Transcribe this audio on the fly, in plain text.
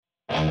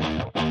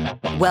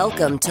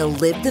Welcome to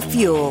Live the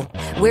Fuel,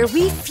 where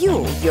we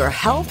fuel your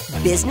health,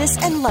 business,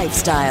 and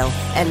lifestyle.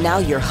 And now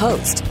your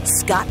host,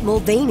 Scott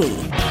Mulvaney.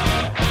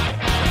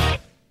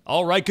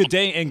 All right, good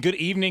day and good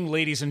evening,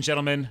 ladies and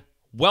gentlemen.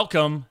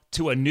 Welcome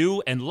to a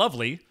new and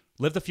lovely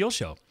Live the Fuel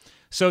show.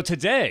 So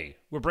today,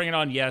 we're bringing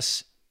on,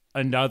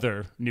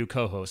 another new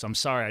co-host. I'm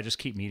sorry, I just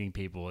keep meeting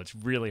people. It's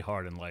really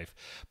hard in life.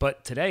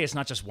 But today, it's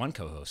not just one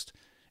co-host.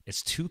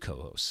 It's two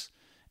co-hosts.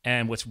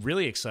 And what's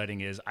really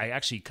exciting is I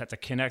actually got to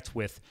connect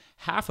with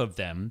half of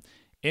them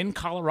in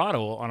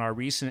Colorado on our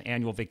recent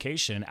annual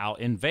vacation out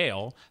in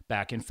Vail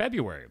back in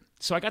February.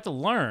 So I got to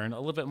learn a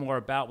little bit more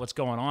about what's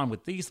going on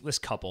with this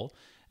couple,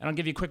 and I'll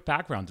give you a quick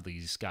background to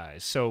these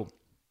guys. So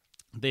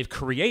they've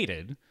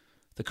created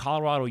the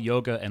Colorado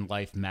Yoga and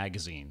Life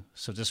magazine.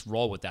 So just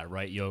roll with that,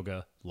 right?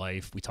 Yoga,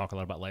 life. We talk a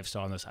lot about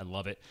lifestyle on this. I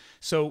love it.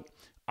 So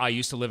I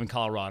used to live in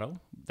Colorado.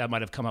 That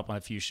might have come up on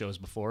a few shows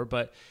before,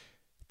 but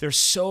there's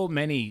so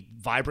many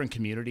vibrant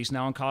communities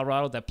now in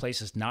Colorado. That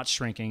place is not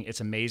shrinking. It's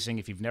amazing.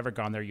 If you've never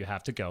gone there, you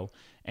have to go.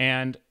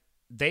 And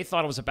they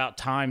thought it was about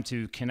time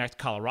to connect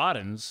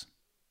Coloradans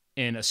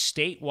in a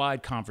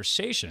statewide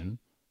conversation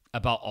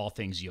about all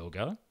things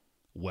yoga,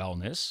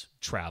 wellness,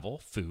 travel,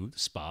 food,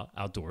 spa,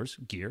 outdoors,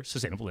 gear,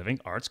 sustainable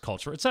living, arts,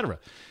 culture, etc.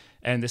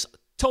 And this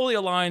totally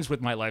aligns with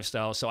my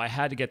lifestyle, so I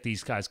had to get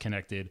these guys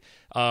connected.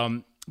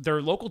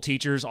 Their local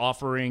teachers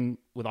offerings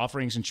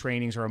and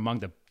trainings are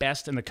among the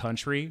best in the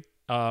country.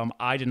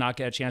 I did not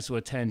get a chance to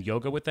attend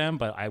yoga with them,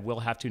 but I will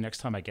have to next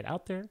time I get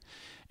out there.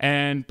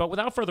 But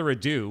without further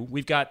ado,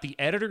 we've got the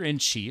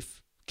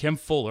editor-in-chief, Kim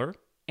Fuller,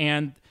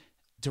 and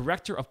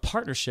director of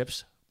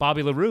partnerships,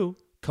 Bobby LaRue,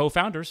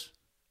 co-founders,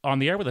 on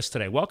the air with us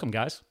today. Welcome,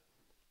 guys.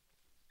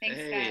 Thanks,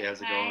 hey, Scott.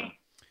 how's it going?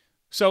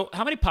 So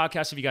how many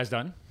podcasts have you guys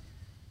done?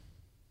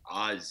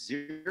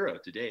 0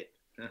 to date.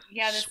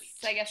 Yeah, this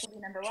I guess will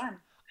be number one.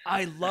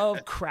 I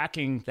love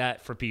cracking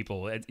that for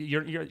people.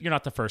 You're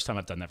not the first time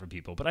I've done that for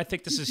people, but I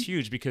think this is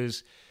huge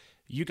because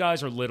you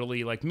guys are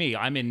literally like me.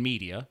 I'm in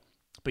media,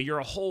 but you're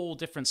a whole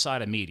different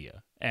side of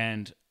media.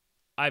 And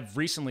I've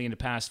recently, in the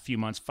past few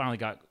months, finally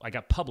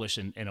got published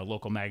in a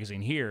local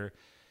magazine here.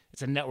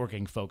 It's a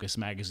networking focused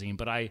magazine,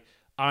 but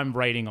I'm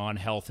writing on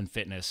health and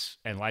fitness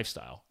and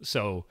lifestyle.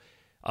 So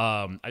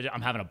I'm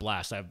having a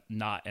blast. I'm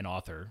not an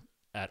author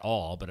at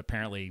all, but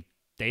apparently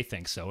they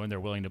think so, and they're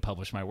willing to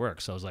publish my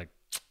work. So I was like,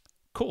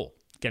 cool,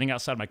 getting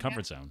outside my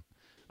comfort zone.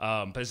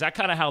 But is that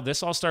kind of how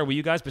this all started with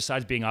you guys,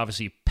 besides being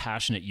obviously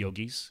passionate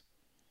yogis?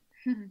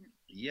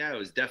 Yeah, it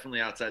was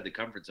definitely outside the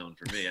comfort zone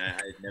for me. I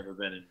had never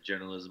been in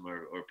journalism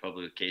or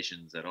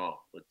publications at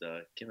all, but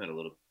Kim had a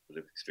little bit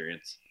of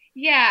experience.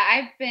 Yeah,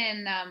 I've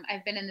been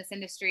in this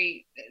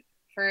industry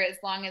for as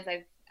long as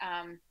I've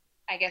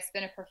I guess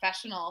been a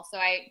professional. So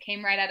I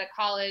came right out of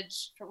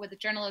college with a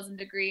journalism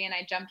degree, and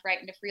I jumped right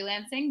into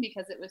freelancing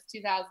because it was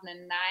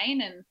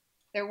 2009 and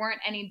there weren't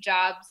any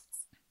jobs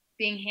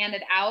being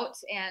handed out,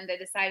 and I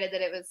decided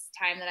that it was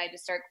time that I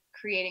just start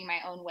creating my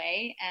own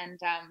way. And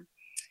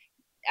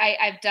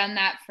I've done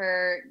that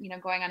for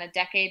going on a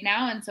decade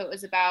now, and so it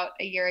was about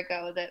a year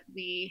ago that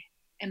we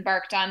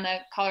embarked on the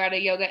Colorado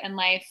Yoga and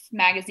Life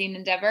magazine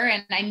endeavor.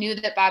 And I knew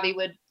that Bobby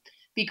would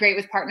be great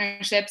with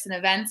partnerships and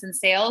events and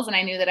sales, and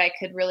I knew that I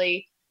could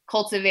really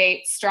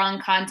cultivate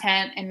strong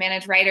content and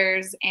manage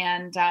writers,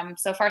 and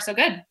so far so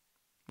good.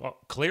 Well,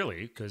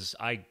 clearly, because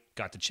I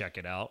got to check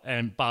it out.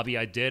 And Bobby,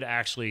 I did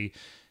actually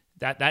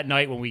that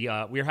night when we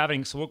were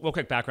having, so we'll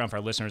quick background for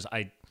our listeners.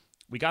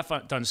 We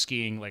got done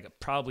skiing like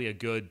probably a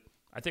good,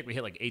 I think we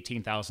hit like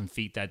 18,000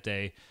 feet that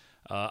day.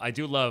 I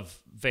do love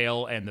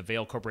Vail and the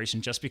Vail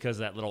Corporation just because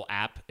of that little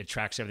app. It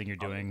tracks everything you're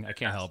doing. I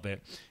can't help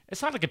it.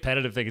 It's not a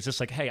competitive thing. It's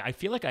just like, hey, I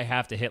feel like I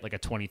have to hit like a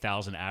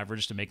 20,000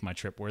 average to make my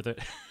trip worth it.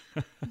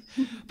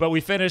 But we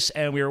finished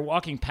and we were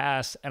walking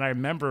past, and I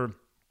remember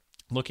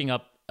looking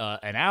up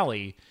an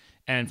alley.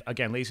 And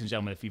again, ladies and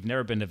gentlemen, if you've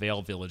never been to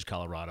Vail Village,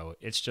 Colorado,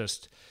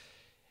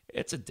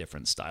 it's a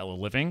different style of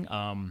living.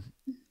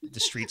 The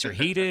streets are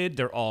heated.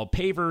 They're all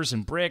pavers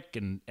and brick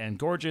and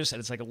gorgeous. And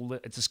it's like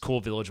it's this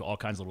cool village with all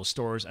kinds of little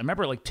stores. I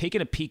remember like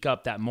taking a peek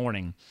up that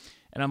morning,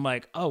 and I'm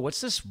like, oh,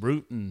 what's this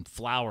root and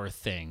flower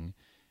thing?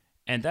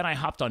 And then I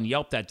hopped on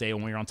Yelp that day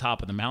when we were on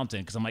top of the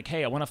mountain because I'm like,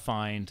 hey, I want to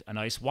find a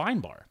nice wine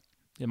bar.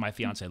 And my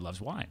fiance loves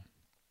wine.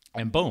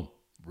 And boom,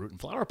 root and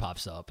flower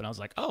pops up. And I was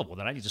like, oh, well,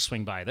 then I need to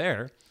swing by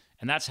there.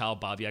 And that's how,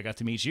 Bobby, I got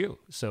to meet you.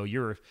 So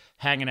you're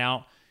hanging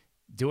out,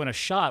 doing a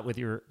shot with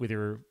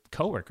your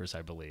coworkers,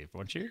 I believe,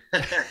 weren't you?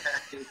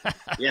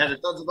 Yeah,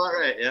 that sounds about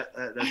right. Yeah,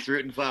 that's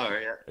root and flower.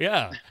 Yeah.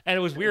 Yeah, and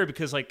it was weird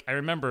because like I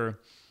remember,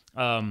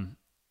 I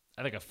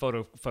think a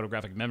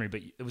photographic memory,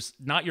 but it was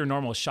not your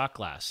normal shot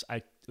glass.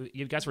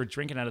 You guys were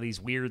drinking out of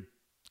these weird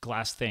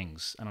glass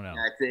things. I don't know.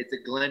 Yeah, it's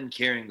a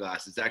Glencairn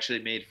glass. It's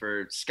actually made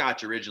for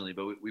Scotch originally,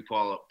 but we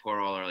pour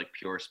all our like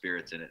pure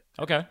spirits in it.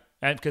 Okay,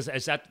 and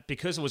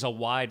because it was a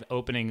wide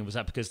opening? Was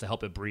that because to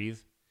help it breathe?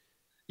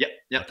 Yep.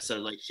 Okay. So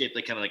like shaped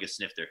like kind of like a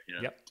snifter.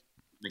 Yep.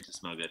 Makes it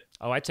smell good.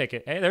 Oh, I take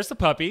it. Hey, there's the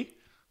puppy.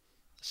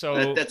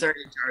 So that's our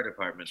HR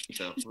department.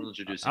 So we'll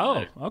introduce him. Oh,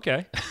 later.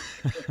 Okay.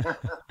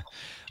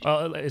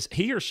 Is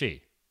he or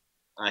she?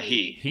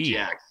 He.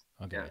 Jax.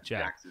 Okay, Yeah,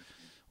 Jack. Jax.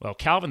 Well,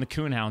 Calvin the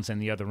Coonhound's in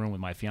the other room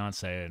with my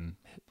fiance, and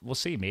we'll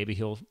see. Maybe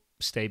he'll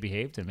stay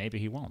behaved, and maybe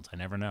he won't. I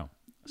never know.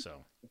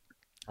 So,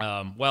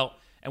 well,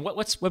 and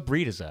what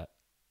breed is that?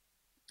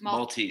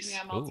 Maltese.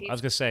 Yeah, Ooh, Maltese. I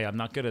was gonna say I'm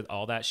not good at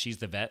all that. She's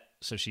the vet,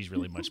 so she's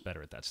really much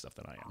better at that stuff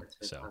than I am.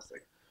 That's So,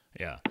 fantastic.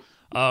 yeah.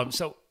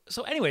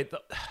 So anyway,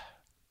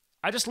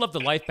 I just love the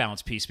life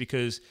balance piece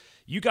because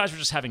you guys were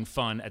just having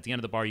fun at the end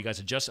of the bar. You guys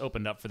had just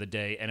opened up for the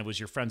day, and it was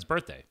your friend's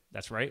birthday.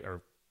 That's right,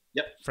 or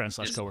Yep. friend /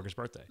 Yes. coworker's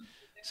birthday.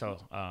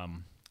 So,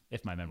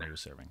 if my memory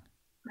was serving.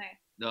 Nice.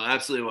 No,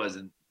 absolutely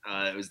wasn't.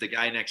 It was the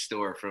guy next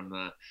door from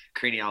the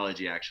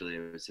craniology. Actually,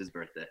 it was his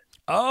birthday.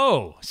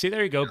 Oh, see,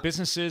 there you go.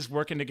 Businesses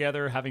working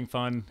together, having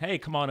fun. Hey,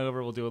 come on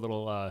over. We'll do a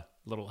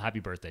little happy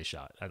birthday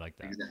shot. I like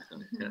that.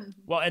 Exactly. Yeah.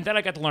 Well, and then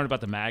I got to learn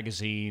about the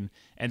magazine,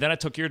 and then I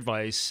took your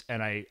advice,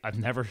 and I've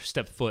never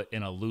stepped foot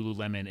in a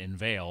Lululemon in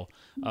Vail,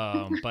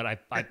 but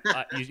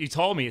you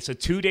told me. So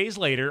 2 days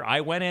later,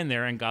 I went in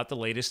there and got the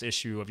latest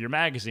issue of your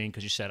magazine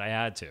because you said I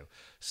had to.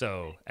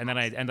 So, and then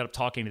I ended up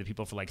talking to the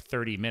people for like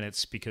 30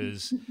 minutes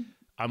because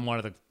I'm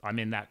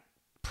in that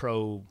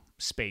pro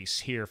space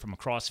here from a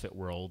CrossFit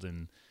world,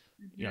 and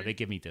you know they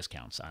give me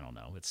discounts. I don't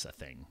know, it's a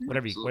thing,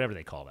 whatever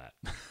they call that.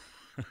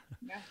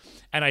 Yeah.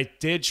 And I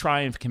did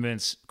try and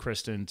convince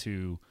Kristen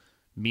to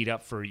meet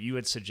up for. You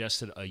had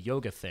suggested a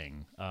yoga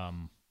thing. I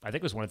think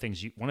it was one of the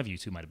things one of you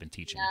two might have been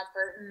teaching. Yeah,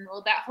 Burton.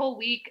 Well, that whole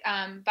week,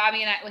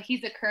 Bobby and I, well,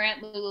 he's a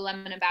current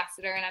Lululemon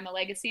ambassador and I'm a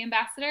legacy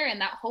ambassador. And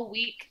that whole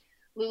week,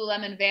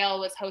 Lululemon Vail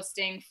was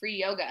hosting free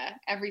yoga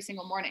every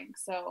single morning.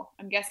 So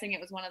I'm guessing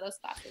it was one of those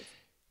classes.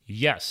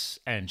 Yes,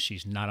 and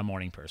she's not a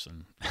morning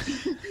person.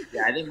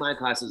 Yeah, I think my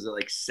class was at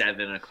like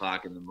 7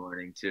 o'clock in the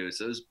morning too,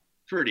 so it was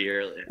pretty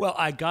early. Well,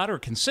 I got her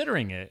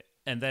considering it,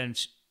 and then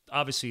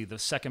obviously the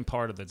second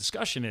part of the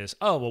discussion is,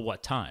 oh, well,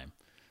 what time?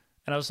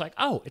 And I was like,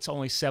 oh, it's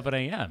only 7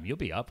 a.m. You'll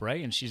be up,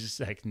 right? And she's just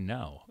like,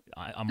 no,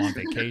 I'm on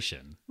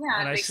vacation. Yeah,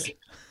 and I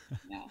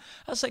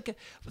was like,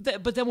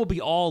 but then we'll be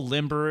all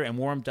limber and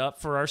warmed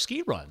up for our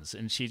ski runs.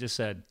 And she just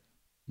said,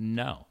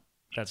 no,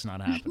 that's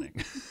not happening.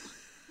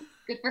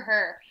 Good for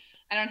her.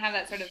 I don't have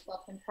that sort of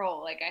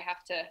self-control. Like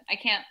I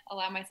can't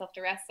allow myself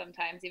to rest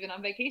sometimes, even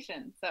on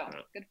vacation. So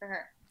good for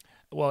her.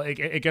 Well,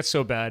 it gets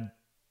so bad,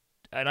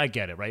 and I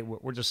get it, right?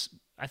 We're just,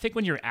 I think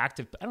when you're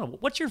active, I don't know,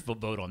 what's your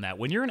vote on that?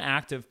 When you're an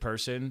active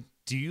person,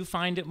 do you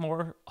find it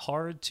more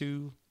hard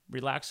to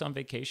relax on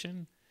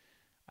vacation?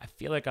 I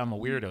feel like I'm a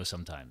weirdo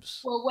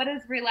sometimes. Well, what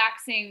does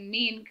relaxing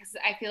mean? Because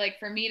I feel like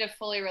for me to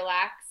fully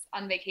relax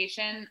on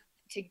vacation,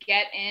 to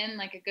get in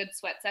like a good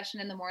sweat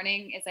session in the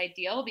morning is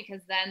ideal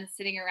because then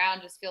sitting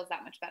around just feels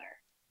that much better.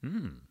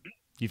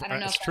 I don't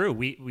know. It's true.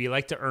 We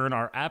like to earn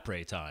our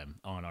après time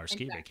on our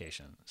ski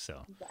vacation.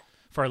 So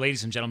for our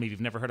ladies and gentlemen, if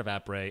you've never heard of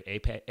après,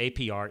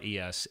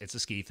 APRES, it's a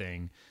ski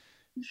thing.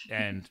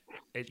 And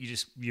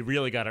you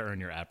really got to earn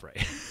your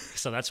après.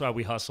 So that's why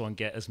we hustle and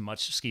get as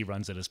much ski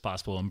runs in as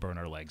possible and burn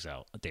our legs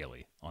out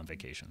daily on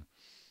vacation.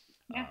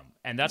 Yeah.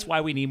 And that's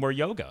why we need more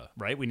yoga,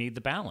 right? We need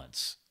the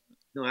balance.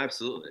 No,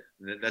 absolutely.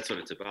 That's what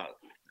it's about.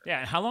 Yeah.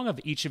 And how long have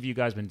each of you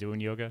guys been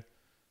doing yoga?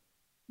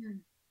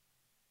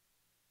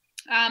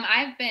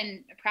 I've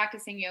been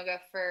practicing yoga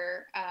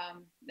for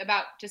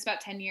about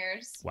 10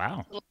 years.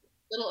 Wow. A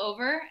little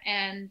over.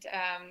 And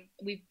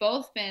we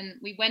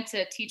went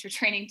to teacher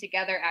training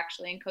together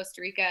actually in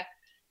Costa Rica.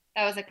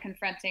 That was a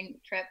confronting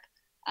trip.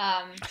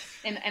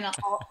 In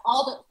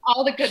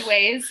all the good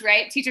ways,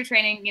 right? Teacher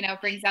training,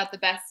 brings out the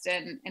best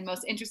and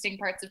most interesting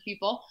parts of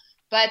people.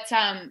 But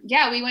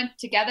we went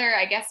together,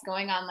 I guess,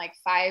 going on like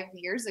 5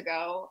 years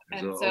ago.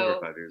 And so,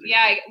 over 5 years ago.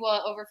 Yeah,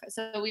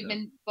 so we've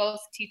been both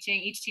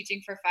teaching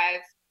for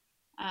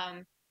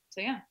 5.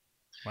 So yeah.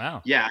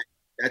 Wow. Yeah,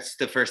 that's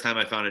the first time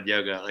I founded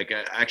yoga. Like,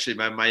 actually,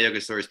 my yoga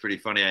story is pretty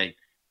funny.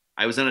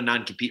 I was on a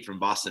non-compete from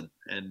Boston,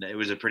 and it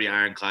was a pretty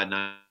ironclad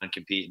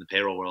non-compete in the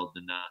payroll world.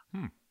 And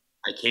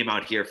I came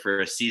out here for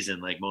a season,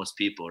 like most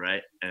people,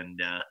 right?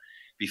 And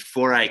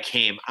before I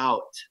came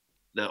out,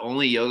 the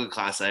only yoga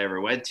class I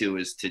ever went to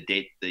was to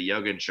date the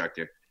yoga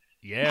instructor.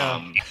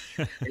 Yeah.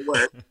 It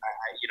worked.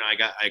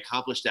 I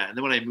accomplished that. And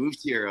then when I moved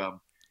here,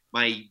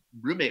 my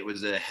roommate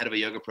was the head of a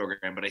yoga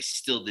program, but I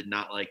still did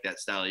not like that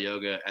style of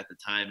yoga at the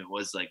time. It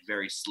was like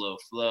very slow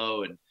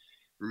flow and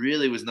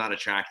really was not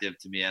attractive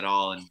to me at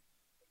all. And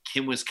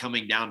Kim was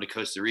coming down to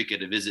Costa Rica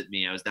to visit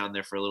me. I was down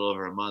there for a little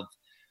over a month,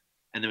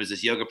 and there was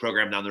this yoga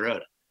program down the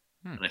road.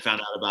 And I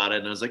found out about it,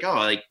 and I was like, oh,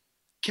 like,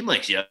 Kim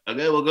likes yoga.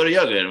 We'll go to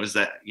yoga. And it was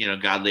that,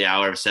 godly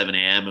hour of 7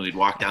 a.m. and we'd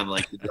walk down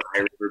like the dry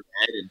river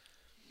bed, and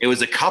it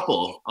was a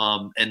couple.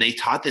 And they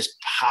taught this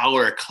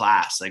power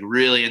class, like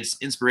really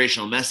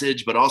inspirational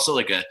message, but also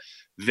like a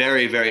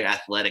very, very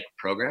athletic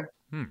program.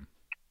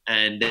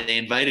 And they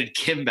invited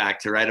Kim back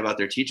to write about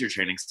their teacher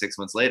training 6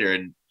 months later.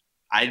 And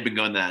I'd been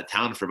going to that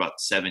town for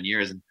about 7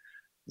 years. And I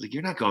was like,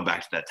 you're not going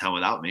back to that town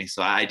without me.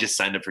 So I just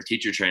signed up for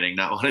teacher training,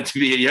 not wanting to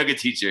be a yoga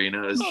teacher.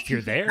 If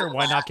you're there,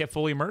 why not get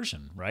full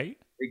immersion, right?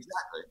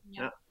 Exactly.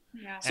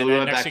 Yeah. So and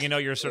then next thing you know,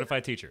 you're a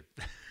certified teacher.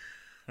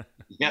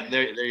 Yeah,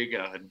 there you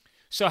go.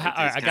 So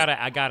I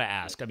gotta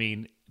ask. I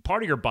mean,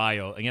 part of your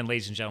bio, again,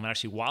 ladies and gentlemen,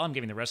 actually, while I'm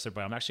giving the rest of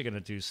their bio, I'm actually going to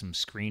do some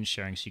screen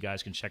sharing so you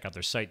guys can check out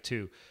their site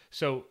too.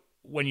 So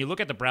when you look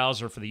at the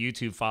browser for the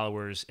YouTube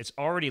followers, it's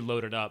already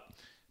loaded up,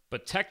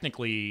 but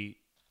technically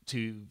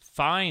to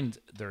find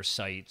their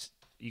site,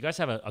 you guys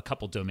have a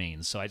couple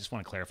domains. So I just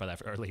want to clarify that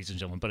for our ladies and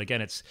gentlemen. But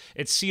again, it's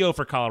CO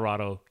for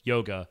Colorado,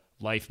 yoga,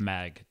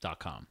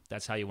 lifemag.com.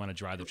 That's how you want to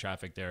drive the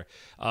traffic there.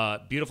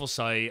 Beautiful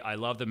site. I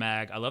love the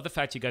mag. I love the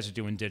fact you guys are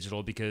doing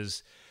digital,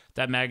 because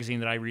that magazine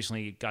that I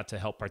recently got to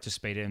help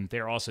participate in,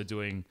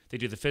 they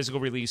do the physical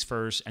release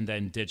first and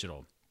then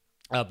digital.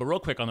 But real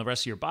quick on the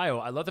rest of your bio,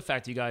 I love the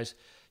fact that you guys,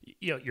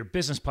 your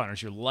business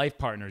partners, your life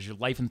partners, your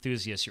life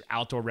enthusiasts, your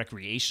outdoor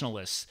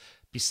recreationalists,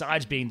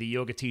 besides being the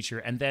yoga teacher,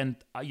 and then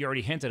you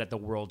already hinted at the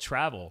world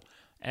travel.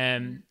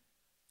 And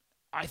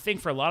I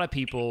think for a lot of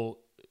people,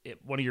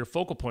 one of your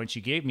focal points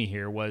you gave me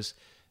here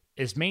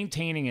is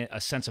maintaining a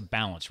sense of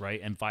balance,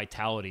 right, and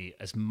vitality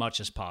as much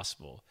as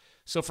possible.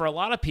 So for a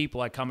lot of people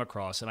I come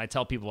across, and I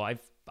tell people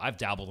I've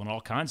dabbled in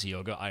all kinds of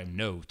yoga. I am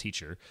no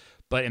teacher,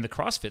 but in the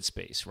CrossFit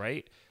space,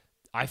 right,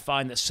 I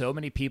find that so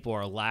many people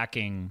are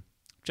lacking,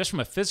 just from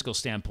a physical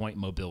standpoint,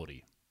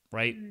 mobility,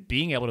 right?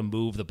 Being able to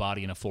move the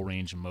body in a full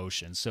range of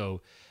motion.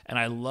 So, and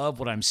I love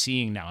what I'm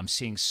seeing now. I'm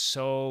seeing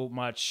so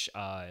much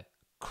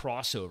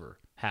crossover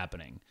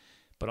happening.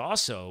 But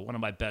also, one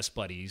of my best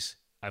buddies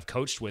I've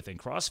coached with in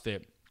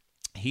CrossFit,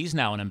 he's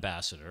now an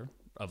ambassador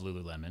of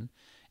Lululemon,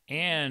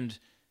 and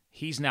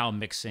he's now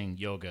mixing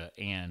yoga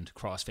and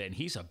CrossFit. And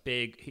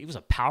he was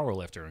a power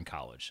lifter in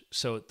college.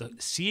 So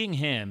seeing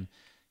him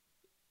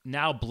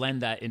now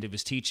blend that into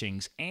his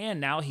teachings, and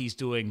now he's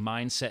doing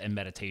mindset and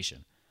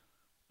meditation.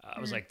 I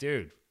was like,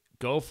 dude,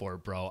 go for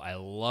it, bro. I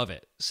love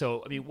it.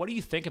 So, I mean, what do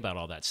you think about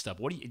all that stuff?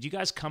 Do you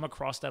guys come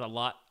across that a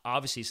lot?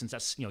 Obviously, since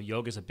that's,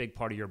 yoga is a big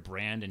part of your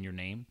brand and your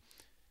name.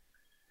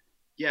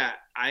 Yeah,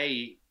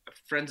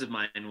 friends of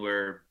mine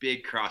were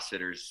big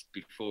CrossFitters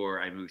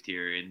before I moved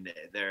here, and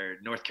they're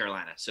North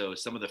Carolina. So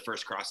some of the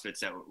first CrossFits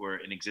that were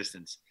in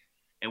existence.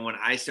 And when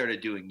I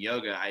started doing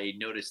yoga, I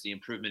noticed the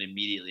improvement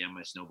immediately on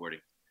my snowboarding.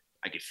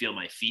 I could feel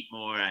my feet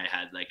more. I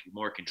had like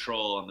more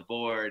control on the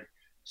board.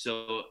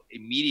 So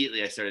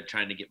immediately I started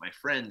trying to get my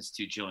friends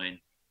to join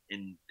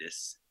in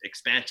this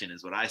expansion,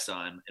 is what I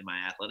saw in my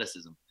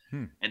athleticism.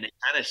 And they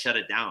kind of shut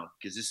it down,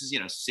 because this is,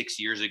 6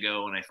 years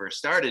ago when I first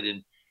started.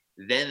 And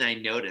then I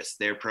noticed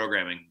their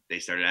programming. They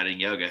started adding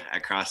yoga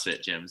at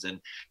CrossFit gyms. And,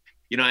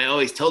 I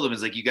always told them,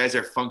 is like, you guys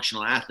are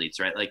functional athletes,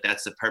 right? Like,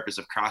 that's the purpose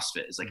of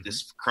CrossFit, is like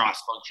this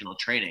cross-functional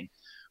training.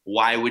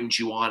 Why wouldn't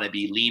you want to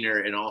be leaner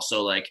and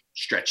also like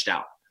stretched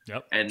out?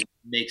 Yep. And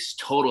makes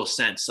total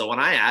sense. So when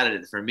I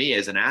added it, for me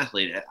as an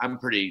athlete,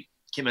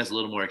 Kim has a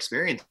little more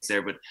experience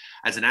there, but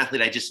as an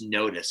athlete, I just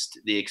noticed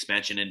the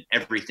expansion in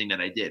everything that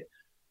I did.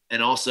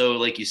 And also,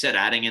 like you said,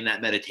 adding in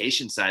that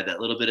meditation side, that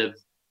little bit of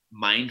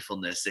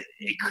mindfulness,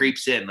 it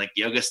creeps in. Like,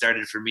 yoga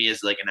started for me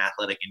as like an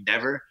athletic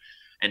endeavor.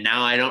 And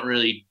now I don't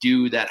really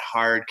do that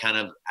hard kind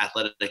of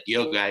athletic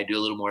yoga. I do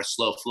a little more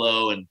slow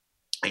flow, and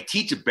I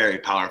teach a very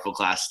powerful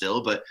class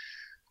still, but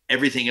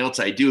everything else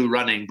I do,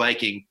 running,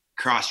 biking,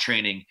 cross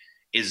training,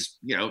 is,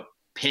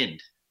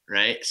 pinned,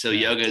 right? So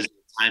yoga is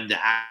time to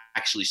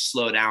actually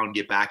slow down,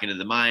 get back into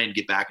the mind,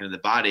 get back into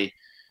the body.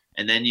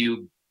 And then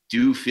you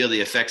do feel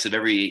the effects of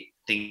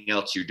everything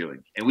else you're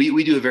doing. And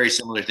we do a very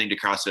similar thing to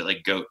CrossFit,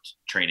 like GOAT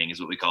training is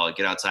what we call it.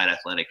 Get outside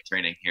athletic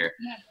training here.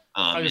 Yeah.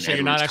 I was saying,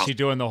 you're not actually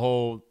doing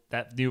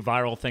that new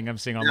viral thing I'm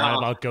seeing online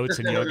about goats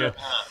and yoga.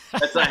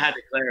 That's why I had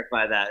to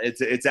clarify that.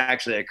 It's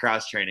actually a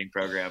cross training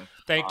program.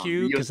 Thank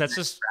you, because that's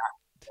just,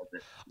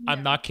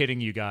 I'm not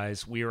kidding you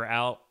guys. We were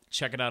out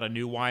checking out a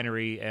new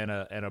winery and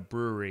a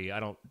brewery. I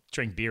don't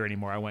drink beer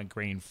anymore. I went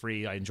grain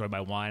free. I enjoy my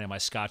wine and my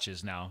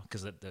scotches now,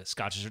 because the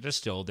scotches are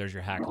distilled. There's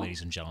your hack,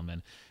 ladies and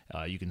gentlemen.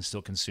 You can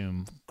still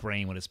consume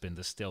grain when it's been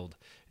distilled.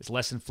 It's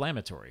less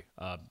inflammatory.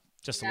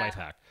 Just a life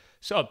hack.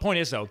 So the point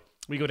is, though,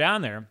 we go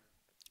down there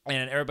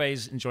and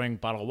everybody's enjoying a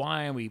bottle of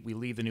wine. We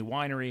leave the new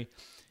winery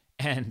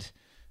and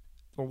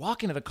we're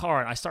walking to the car,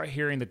 and I start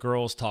hearing the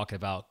girls talking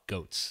about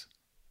goats.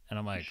 And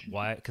I'm like,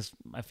 why? Because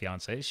my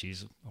fiance,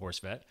 she's a horse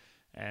vet.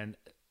 And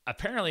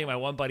apparently my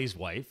one buddy's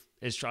wife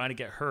is trying to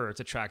get her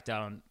to track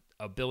down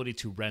ability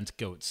to rent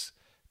goats,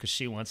 because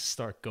she wants to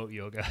start goat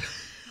yoga.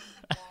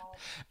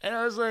 And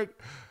I was like,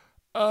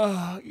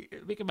 oh,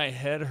 you're making my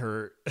head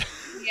hurt.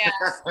 Yeah.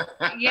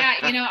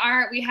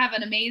 We have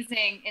an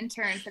amazing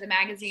intern for the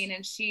magazine,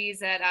 and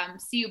she's at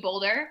CU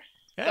Boulder.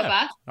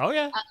 Yeah. Oh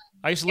yeah.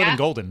 I used to live in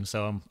Golden,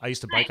 so I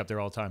used to bike up there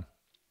all the time.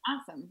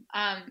 Awesome.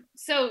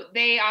 So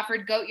they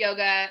offered goat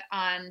yoga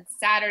on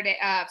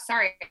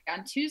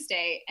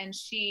Tuesday, and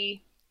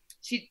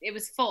it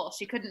was full.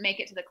 She couldn't make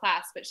it to the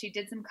class, but she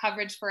did some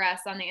coverage for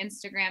us on the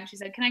Instagram. She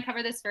said, "Can I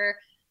cover this for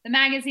the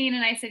magazine?"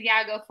 And I said,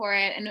 "Yeah, go for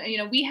it." And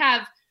we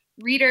have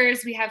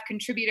readers, we have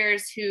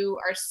contributors who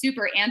are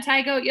super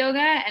anti-goat yoga,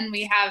 and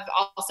we have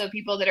also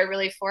people that are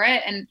really for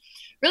it. And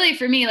really,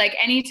 for me, like,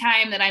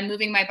 anytime that I'm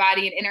moving my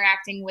body and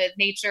interacting with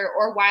nature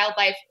or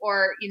wildlife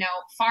or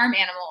farm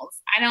animals,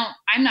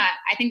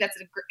 I think that's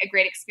a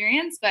great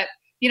experience, but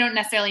you don't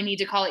necessarily need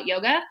to call it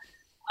yoga.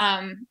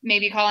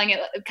 maybe call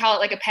it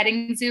like a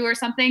petting zoo or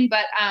something.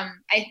 But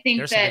I think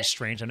there's something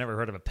strange. I've never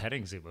heard of a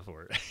petting zoo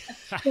before.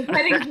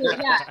 Petting zoo,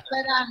 yeah.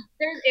 But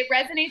it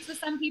resonates with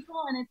some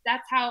people, and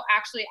that's how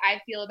actually I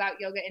feel about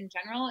yoga in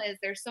general. Is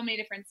there's so many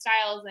different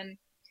styles, and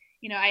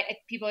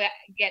people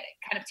get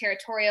kind of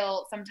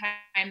territorial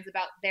sometimes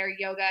about their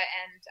yoga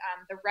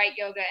and the right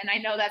yoga. And I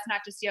know that's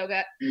not just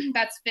yoga;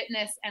 that's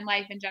fitness and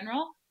life in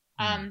general.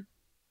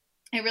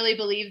 I really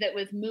believe that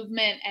with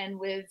movement and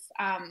with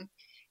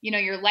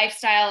your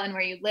lifestyle and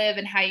where you live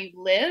and how you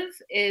live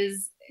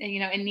is,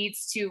 it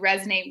needs to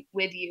resonate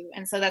with you.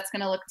 And so that's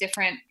going to look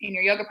different in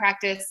your yoga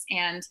practice.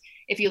 And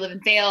if you live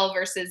in Vail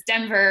versus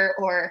Denver,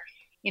 or,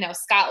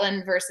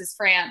 Scotland versus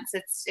France,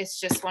 it's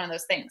just one of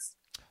those things.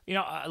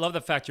 I love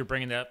the fact you're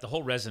bringing the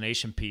whole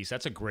resonation piece.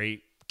 That's a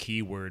great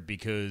keyword,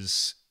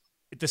 because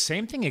the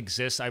same thing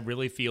exists, I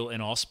really feel,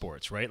 in all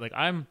sports, right? Like,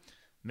 I'm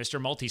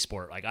Mr.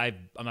 Multisport. Like,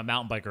 I'm a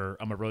mountain biker.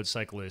 I'm a road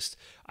cyclist.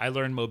 I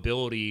learned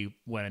mobility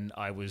when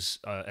I was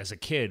as a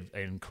kid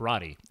in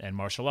karate and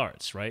martial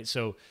arts, right?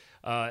 So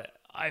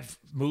I've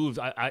moved.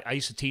 I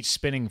used to teach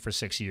spinning for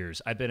 6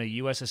 years. I've been a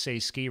USSA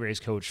ski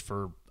race coach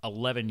for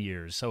 11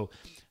 years. So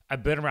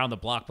I've been around the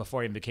block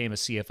before I even became a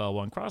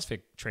CFL1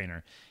 CrossFit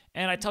trainer.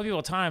 And I tell people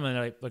all the time,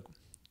 and like,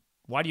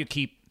 why do you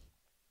keep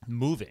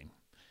moving?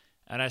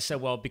 And I said,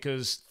 well,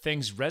 because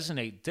things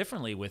resonate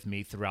differently with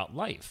me throughout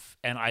life.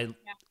 And I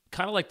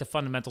kind of like the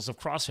fundamentals of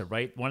CrossFit,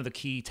 right? One of the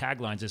key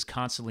taglines is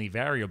constantly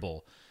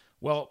variable.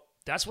 Well,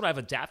 that's what I've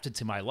adapted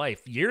to my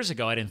life. Years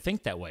ago, I didn't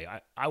think that way.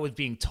 I was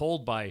being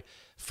told by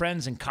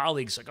friends and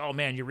colleagues, like, oh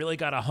man, you really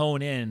got to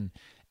hone in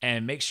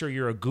and make sure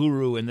you're a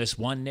guru in this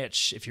one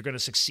niche if you're going to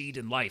succeed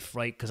in life,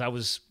 right? Because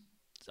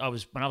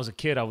when I was a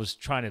kid, I was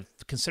trying to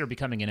consider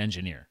becoming an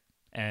engineer,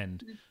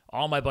 and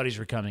all my buddies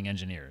were becoming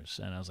engineers.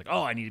 And I was like,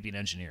 oh, I need to be an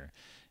engineer.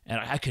 And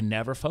I could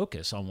never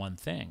focus on one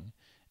thing.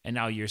 And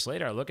now years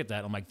later, I look at that,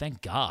 and I'm like,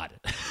 thank God.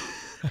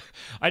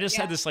 I just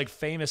had this like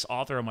famous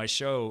author on my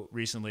show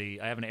recently.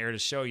 I haven't aired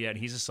his show yet. And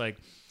he's just like,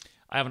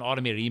 I have an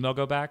automated email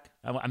go back.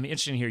 I'm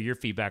interested to hear your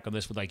feedback on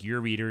this with like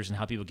your readers and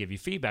how people give you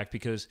feedback,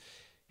 because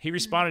he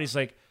responded, he's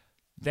like,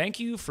 thank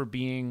you for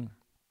being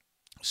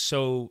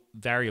so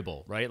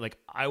variable, right? Like,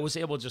 I was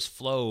able to just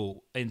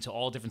flow into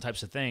all different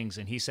types of things.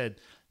 And he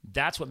said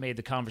that's what made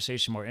the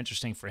conversation more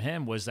interesting for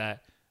him, was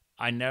that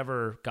I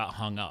never got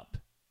hung up.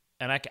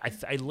 And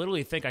I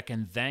literally think I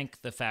can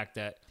thank the fact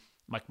that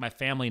my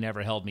family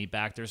never held me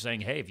back. They're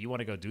saying, hey, if you want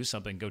to go do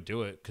something, go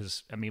do it.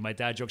 Because, I mean, my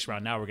dad jokes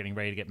around now, we're getting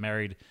ready to get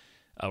married.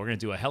 We're going to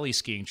do a heli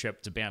skiing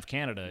trip to Banff,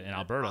 Canada in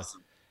Alberta.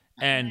 Awesome.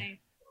 And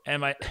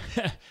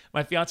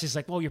my fiance's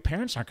like, well, your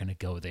parents aren't going to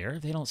go there.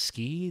 They don't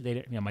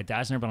ski. My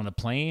dad's never been on a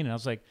plane. And I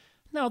was like,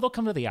 no, they'll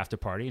come to the after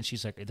party. And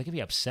she's like, are they going to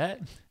be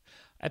upset?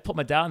 I put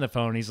my dad on the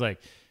phone, and he's like,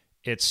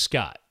 it's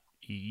Scott.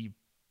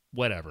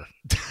 Whatever.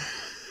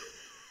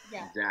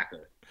 Yeah. Exactly.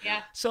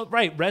 Yeah. So,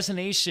 right,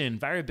 resonation,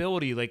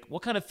 variability, like,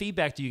 what kind of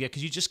feedback do you get?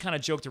 Because you just kind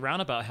of joked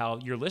around about how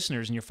your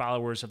listeners and your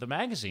followers of the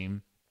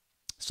magazine,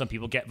 some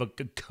people get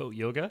goat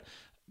yoga,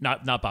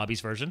 not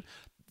Bobby's version,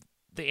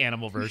 the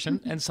animal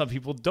version, and some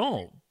people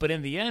don't. But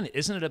in the end,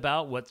 isn't it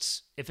about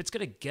if it's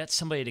going to get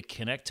somebody to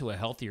connect to a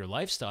healthier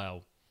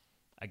lifestyle,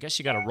 I guess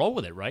you got to roll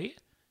with it, right?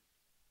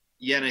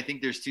 Yeah, and I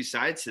think there's two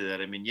sides to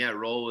that. I mean,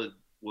 roll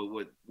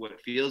with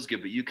what feels good,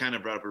 but you kind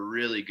of brought up a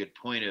really good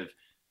point of,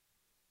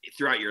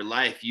 throughout your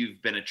life,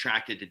 you've been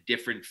attracted to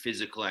different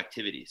physical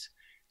activities.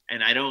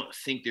 And I don't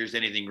think there's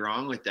anything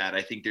wrong with that.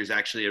 I think there's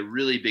actually a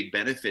really big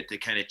benefit to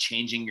kind of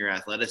changing your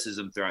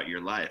athleticism throughout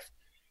your life.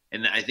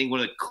 And I think one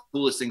of the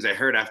coolest things I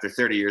heard after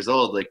 30 years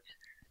old, like,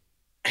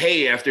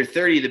 hey, after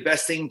 30, the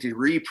best thing to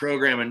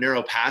reprogram a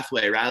neural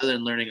pathway rather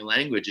than learning a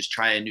language is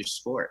try a new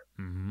sport.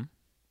 Mm-hmm.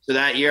 So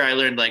that year I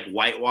learned like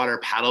whitewater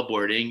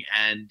paddleboarding,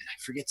 and I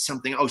forget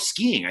something. Oh,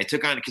 skiing. I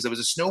took on it because I was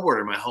a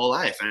snowboarder my whole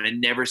life and I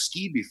never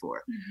skied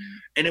before. Mm-hmm.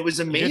 And it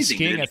was amazing.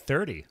 You did skiing at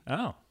 30.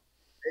 Oh. At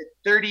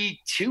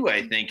 32,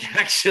 I think,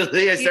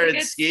 actually. I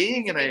started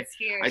skiing, and I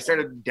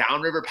started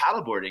downriver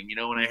paddleboarding,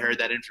 when I heard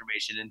that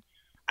information. And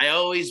I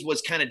always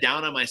was kind of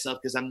down on myself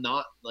because I'm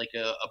not like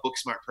a book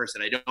smart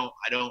person. I don't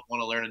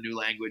want to learn a new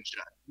language.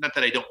 Not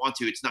that I don't want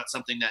to. It's not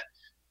something that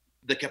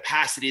the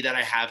capacity that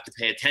I have to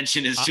pay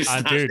attention is just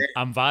not dude, there.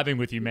 I'm vibing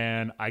with you,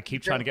 man. I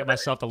keep trying to get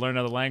myself to learn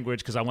another language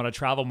because I want to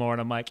travel more, and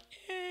I'm like,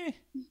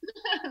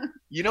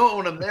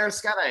 when I'm there,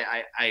 Scott,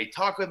 I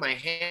talk with my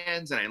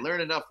hands, and I learn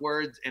enough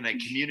words, and I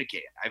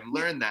communicate. I've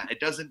learned that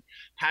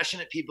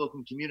passionate people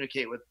can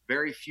communicate with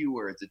very few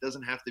words. It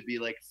doesn't have to be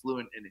like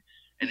fluent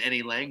in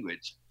any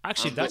language.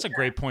 Actually, that's a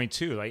great point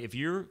too. Like,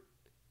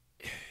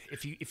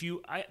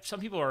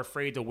 some people are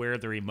afraid to wear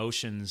their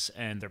emotions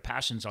and their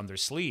passions on their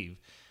sleeve.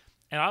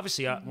 And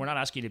obviously, we're not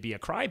asking you to be a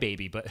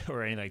crybaby,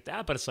 or anything like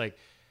that. But it's like,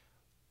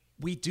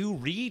 we do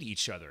read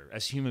each other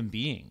as human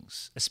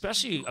beings,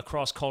 especially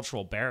across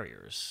cultural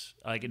barriers.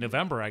 Like in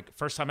November,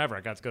 first time ever, I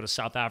got to go to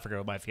South Africa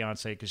with my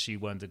fiance because she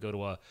wanted to go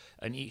to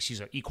she's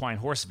an equine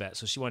horse vet,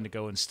 so she wanted to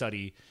go and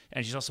study,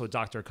 and she's also a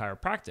doctor of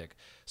chiropractic.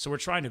 So we're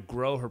trying to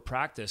grow her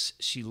practice.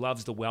 She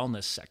loves the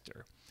wellness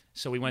sector.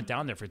 So we went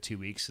down there for 2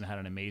 weeks and had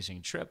an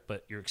amazing trip,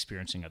 but you're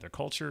experiencing other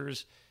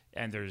cultures,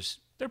 and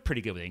they're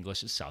pretty good with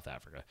English. It's South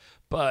Africa,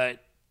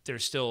 but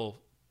there's still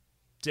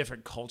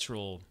different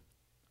cultural,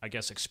 I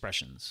guess,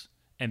 expressions.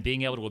 And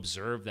being able to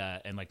observe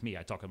that, and like me,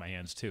 I talk with my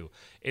hands too.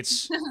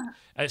 It's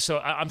so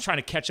I'm trying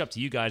to catch up to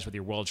you guys with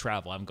your world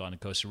travel. I haven't gone to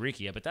Costa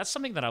Rica yet, but that's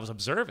something that I was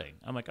observing.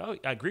 I'm like, oh,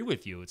 I agree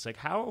with you. It's like,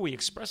 how are we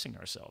expressing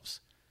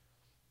ourselves?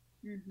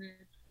 Mm-hmm.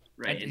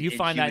 Right. And you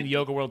find that in the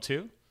yoga world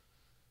too?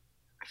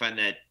 I find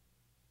that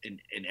in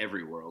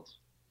every world.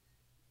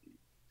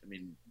 I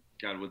mean,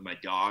 God, with my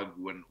dog,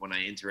 when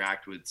I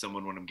interact with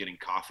someone, when I'm getting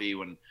coffee,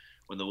 when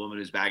the woman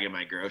who's bagging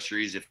my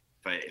groceries, if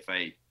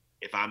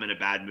I'm in a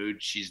bad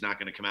mood, she's not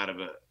going to come out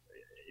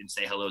and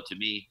say hello to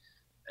me.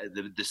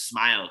 The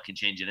smile can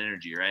change an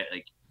energy, right?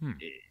 Like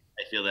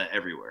I feel that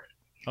everywhere.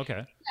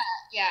 Okay.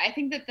 Yeah. I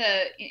think that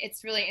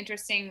it's really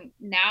interesting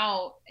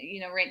now,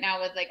 right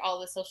now with like all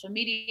the social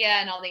media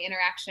and all the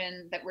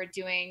interaction that we're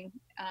doing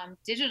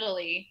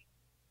digitally.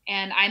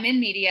 And I'm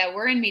in media,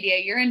 we're in media,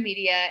 you're in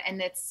media.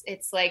 And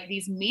it's like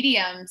these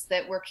mediums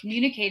that we're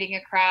communicating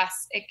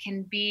across. It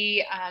can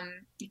be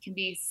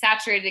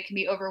saturated. It can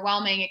be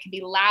overwhelming. It can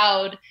be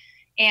loud.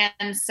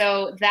 And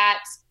so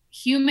that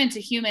human to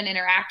human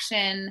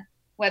interaction,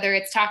 whether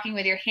it's talking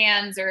with your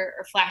hands or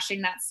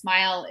flashing that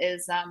smile,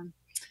 is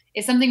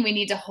something we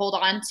need to hold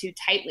on to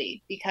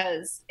tightly,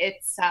 because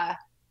it's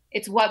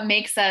what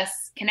makes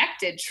us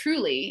connected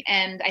truly.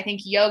 And I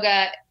think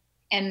yoga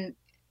and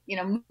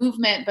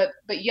movement, but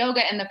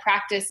yoga and the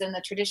practice and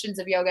the traditions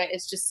of yoga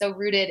is just so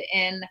rooted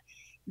in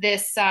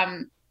this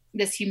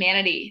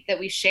humanity that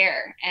we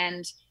share.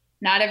 And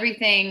not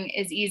everything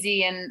is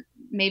easy. And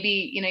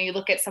maybe, you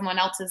look at someone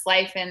else's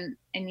life and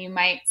you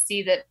might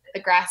see that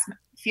the grass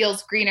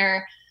feels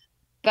greener.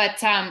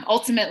 But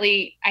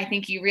ultimately, I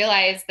think you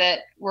realize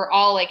that we're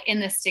all like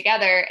in this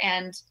together,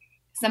 and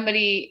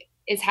somebody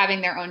is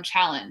having their own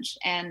challenge,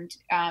 and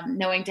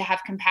knowing to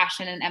have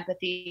compassion and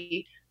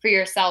empathy for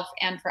yourself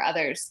and for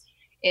others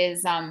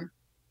is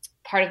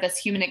part of this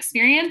human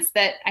experience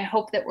that I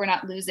hope that we're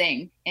not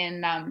losing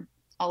in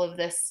all of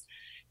this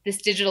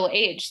digital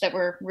age that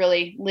we're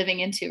really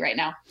living into right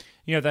now.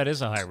 That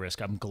is a high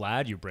risk. I'm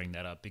glad you bring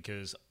that up,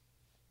 because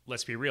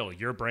let's be real,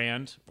 your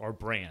brand or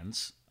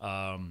brands,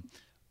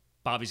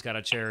 Bobby's got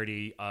a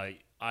charity. I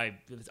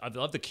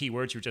love the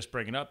keywords you were just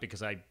bringing up,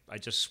 because I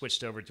just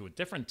switched over to a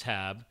different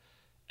tab,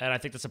 and I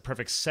think that's a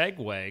perfect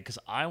segue, because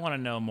I want to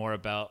know more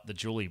about the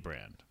Julie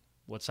brand.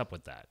 What's up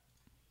with that?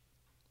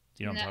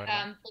 Do you know what I'm talking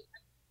about?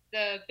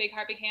 The Big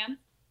Heart Big Hands?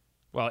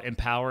 Well,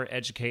 empower,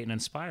 educate, and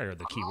inspire are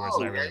the keywords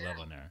that I really love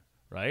on there,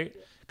 right?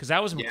 Because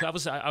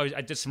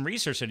I did some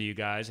research into you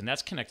guys, and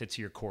that's connected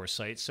to your core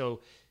site.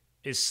 So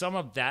is some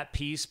of that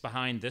piece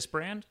behind this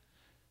brand?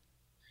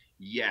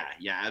 Yeah,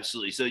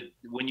 absolutely. So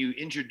when you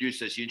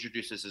introduced us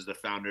as the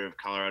founder of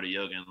Colorado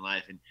Yoga and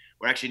Life, and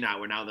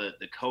we're now the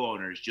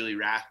co-owners. Julie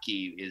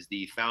Rathke is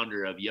the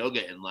founder of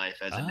Yoga and Life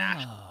as a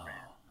national brand.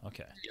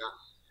 Okay. Yeah.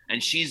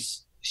 And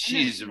she's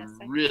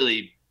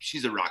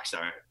a rock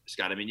star,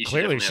 Scott. I mean,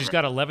 clearly she's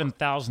got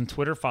 11,000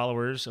 Twitter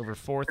followers, over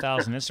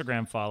 4,000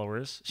 Instagram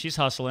followers. She's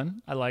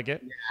hustling. I like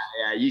it.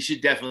 Yeah. You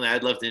should definitely.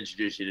 I'd love to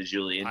introduce you to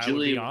Julie. And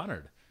Julie, would be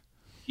honored.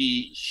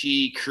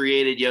 She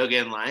created Yoga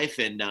and Life,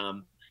 and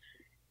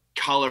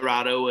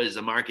Colorado was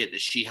a market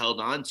that she held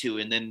on to,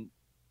 and then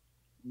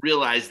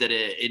realized that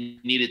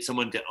it needed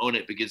someone to own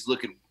it, because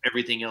look at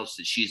everything else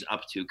that she's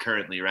up to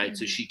currently, right? Mm-hmm.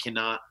 So she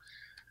cannot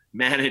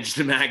manage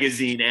the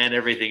magazine and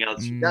everything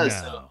else she does.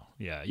 No. So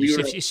yeah.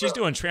 She's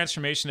doing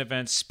transformation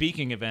events,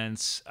 speaking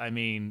events. I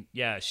mean,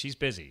 yeah, she's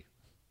busy.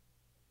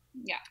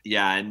 Yeah.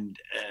 Yeah. And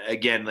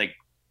again, like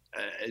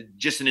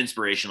just an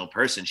inspirational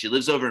person. She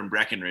lives over in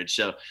Breckenridge.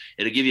 So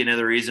it'll give you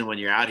another reason when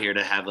you're out here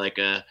to have like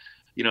a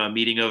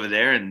meeting over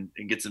there and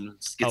get some.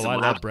 I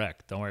love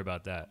Breck. Don't worry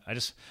about that.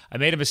 I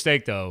made a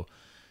mistake though.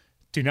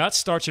 Do not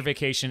start your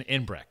vacation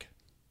in Breck.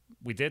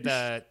 We did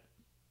that.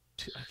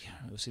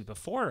 Was it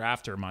before or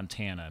after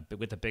Montana? But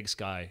with the Big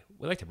Sky,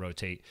 we like to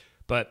rotate.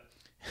 But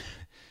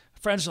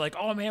friends are like,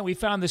 "Oh man, we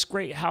found this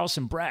great house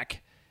in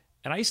Breck."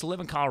 And I used to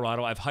live in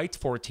Colorado. I've hiked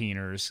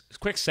 14ers.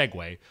 Quick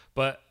segue,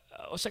 but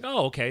I was like,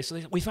 "Oh, okay."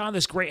 So we found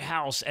this great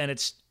house, and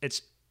it's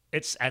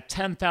at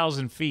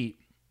 10,000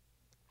 feet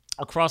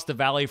across the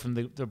valley from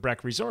the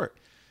Breck Resort.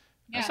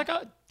 Yeah. I was like,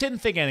 I didn't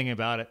think anything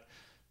about it.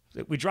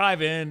 We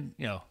drive in,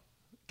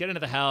 get into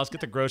the house,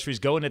 get the groceries,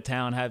 go into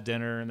town, have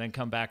dinner, and then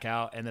come back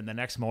out. And then the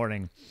next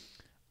morning,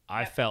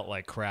 I felt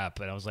like crap.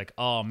 And I was like,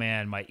 oh,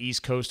 man, my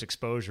East Coast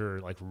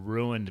exposure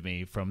ruined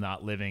me from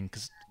not living.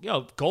 Because,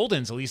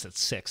 Golden's at least at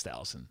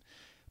 6,000.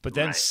 But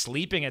then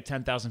sleeping at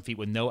 10,000 feet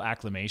with no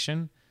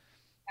acclimation,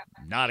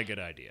 not a good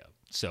idea.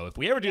 So if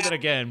we ever do that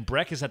again,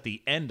 Breck is at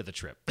the end of the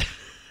trip.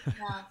 Yeah,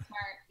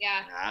 smart.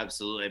 Yeah.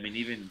 Absolutely. I mean,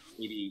 even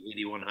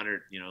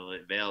 8100,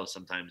 Vail,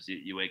 sometimes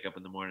you wake up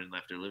in the morning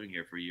after living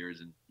here for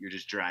years and you're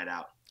just dried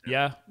out.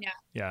 Yeah.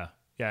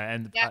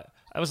 And that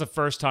was the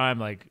first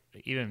time,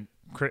 even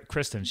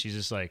Kristen, she's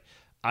just like,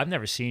 I've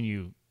never seen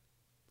you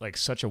like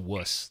such a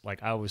wuss.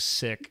 Like I was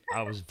sick.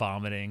 I was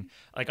vomiting.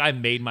 Like I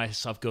made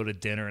myself go to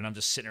dinner and I'm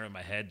just sitting there with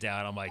my head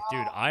down. I'm like,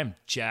 dude, I'm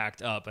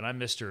jacked up. And I'm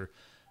Mr.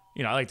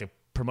 I like to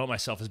promote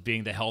myself as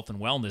being the health and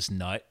wellness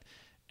nut.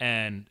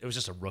 And it was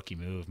just a rookie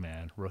move,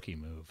 man. Rookie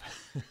move.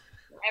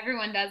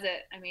 Everyone does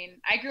it. I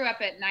mean, I grew up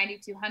at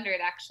 9,200,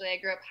 actually. I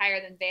grew up higher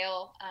than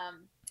Vail,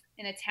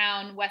 in a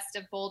town west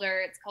of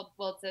Boulder. It's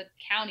a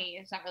county.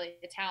 It's not really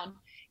a town,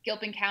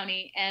 Gilpin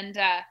County. And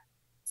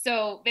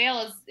so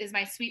Vail is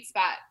my sweet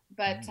spot.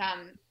 But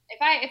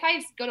if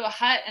I go to a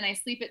hut and I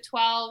sleep at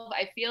 12,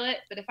 I feel it.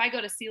 But if I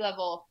go to sea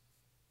level,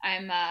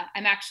 I'm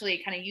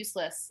actually kind of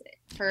useless.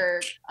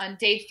 On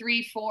day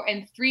 3, 4,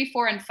 and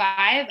 5,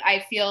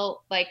 I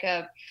feel like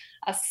a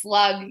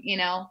slug,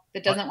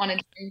 that doesn't want to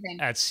do anything.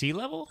 At sea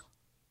level?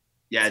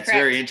 Yeah, it's correct.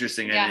 very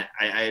interesting. Yeah.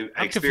 And I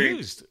I'm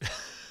experienced. confused.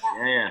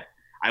 Yeah.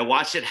 I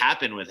watched it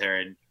happen with her,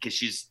 and because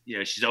she's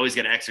always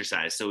going to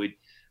exercise. So we'd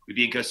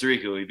be in Costa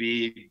Rica, we'd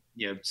be,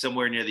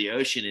 somewhere near the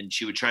ocean, and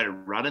she would try to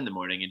run in the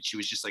morning, and she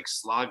was just like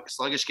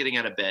sluggish getting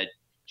out of bed.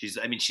 She's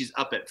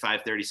up at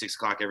 5:30, 6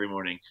 o'clock every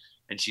morning,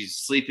 and she's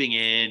sleeping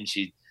in.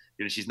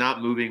 She's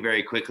not moving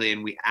very quickly.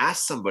 And we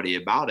asked somebody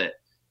about it.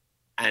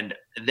 And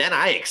then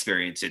I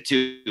experienced it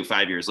too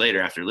 5 years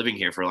later after living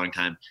here for a long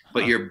time.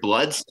 But your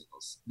blood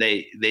cells,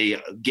 they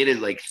get it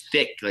like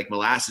thick, like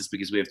molasses,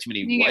 because we have too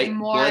many white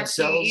blood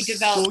cells. You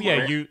develop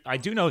I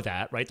do know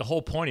that, right? The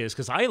whole point is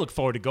because I look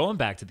forward to going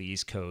back to the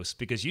East Coast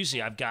because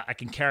usually I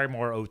can carry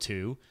more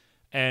O2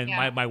 and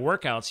my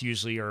workouts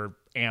usually are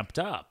amped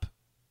up.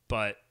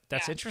 But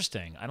that's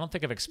interesting. I don't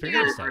think I've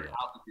experienced that yet.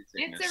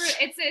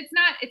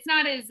 It's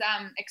not as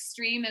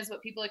extreme as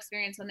what people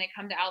experience when they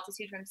come to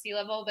altitude from sea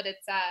level, but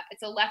it's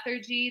a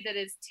lethargy that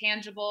is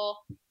tangible.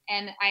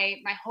 And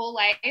my whole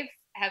life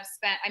I've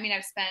spent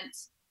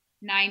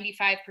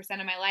 95%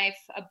 of my life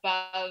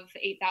above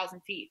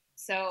 8,000 feet.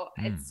 So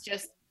it's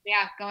just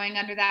going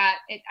under that.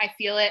 I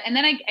feel it, and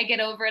then I get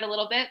over it a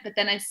little bit. But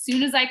then as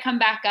soon as I come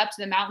back up to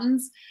the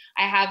mountains,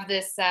 I have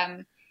this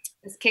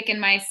kick in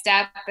my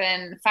step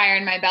and fire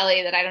in my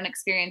belly that I don't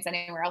experience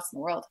anywhere else in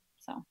the world.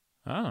 So.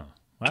 Oh,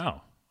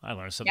 wow. I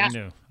learned something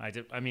new. I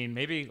didn't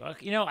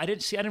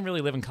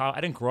really live in Colorado.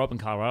 I didn't grow up in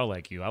Colorado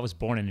like you. I was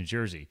born in New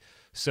Jersey.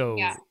 So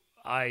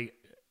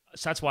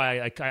that's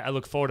why I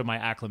look forward to my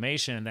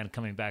acclimation and then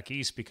coming back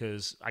East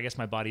because I guess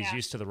my body's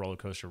used to the roller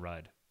coaster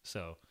ride.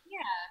 So. Yeah,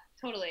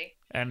 totally.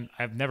 And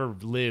I've never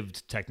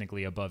lived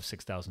technically above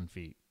 6,000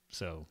 feet.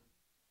 So.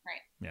 Right.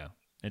 Yeah.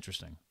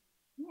 Interesting.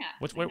 Yeah.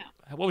 What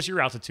was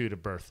your altitude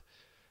of birth?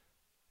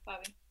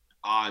 Bobby.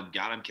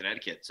 I'm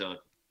Connecticut. So.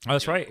 Oh,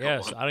 that's right.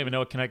 Yes. I don't even know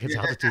what Connecticut's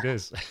altitude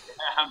is.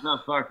 I'm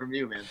not far from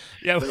you, man.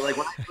 Yeah. But like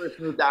when I first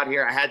moved out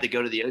here, I had to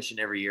go to the ocean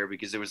every year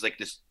because there was like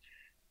this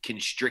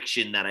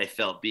constriction that I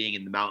felt being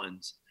in the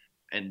mountains,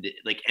 and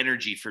like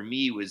energy for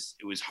me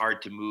it was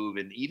hard to move,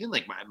 and even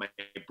like my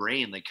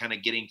brain, like kind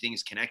of getting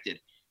things connected.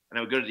 And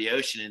I would go to the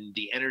ocean, and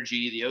the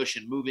energy, the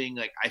ocean moving,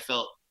 like I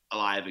felt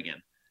alive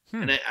again.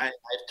 And I've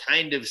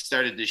kind of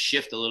started to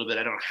shift a little bit.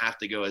 I don't have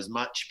to go as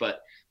much, but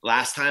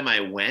last time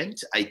I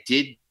went, I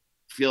did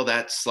feel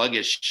that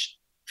sluggish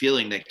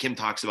feeling that Kim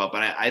talks about,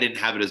 but I didn't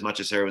have it as much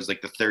as her. It was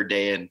like the third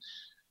day, and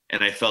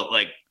I felt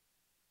like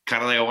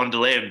kind of like I wanted to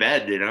lay in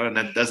bed, and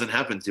that doesn't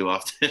happen too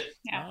often.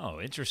 Yeah.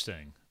 Oh,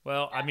 interesting.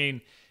 Well, I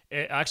mean,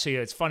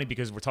 it's funny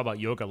because we're talking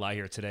about yoga a lot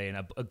here today,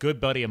 and a good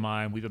buddy of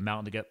mine, we've been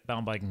mountain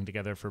biking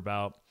together for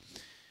about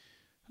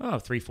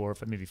 3, 4,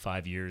 maybe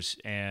 5 years.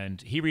 And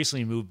he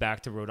recently moved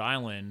back to Rhode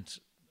Island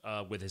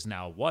with his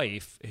now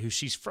wife, who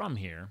she's from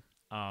here.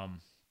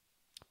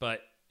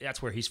 But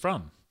that's where he's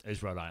from,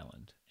 is Rhode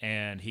Island.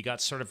 And he got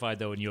certified,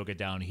 though, in yoga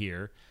down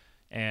here.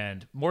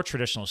 And more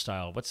traditional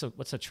style. What's a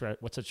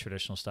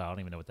traditional style? I don't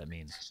even know what that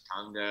means.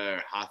 Ashtanga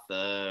or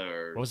Hatha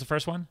or... What was the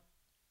first one?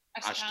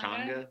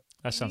 Ashtanga.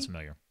 That sounds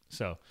familiar.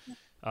 So...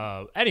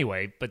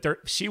 anyway, but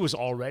she was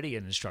already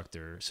an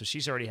instructor, so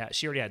she already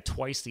had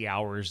twice the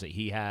hours that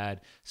he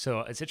had.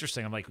 So it's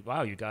interesting. I'm like,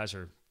 wow, you guys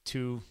are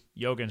 2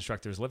 yoga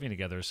instructors living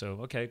together. So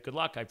okay, good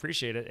luck. I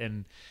appreciate it,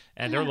 and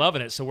they're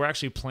loving it. So we're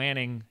actually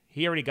planning.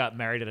 He already got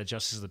married at a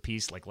Justice of the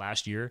Peace like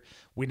last year.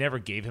 We never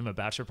gave him a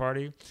bachelor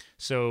party.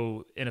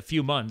 So in a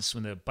few months,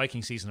 when the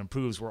biking season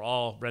improves, we're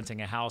all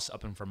renting a house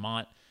up in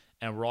Vermont.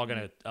 And we're all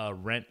going to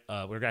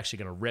we're actually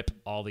going to rip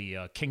all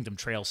the Kingdom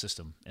Trail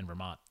system in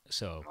Vermont.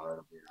 So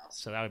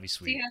that would be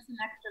sweet. Do you have some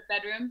extra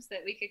bedrooms that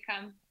we could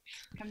come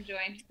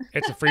join?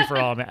 It's a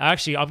free-for-all, man.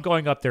 Actually, I'm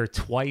going up there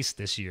twice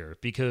this year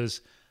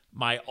because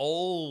my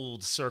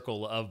old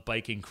circle of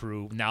biking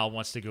crew now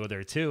wants to go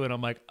there too. And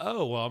I'm like,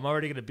 oh, well, I'm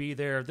already going to be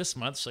there this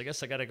month. So I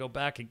guess I got to go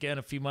back again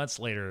a few months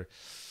later.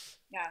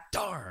 Yeah.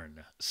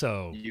 Darn.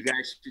 So you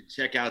guys should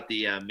check out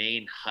the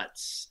Maine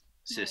Huts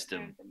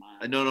system.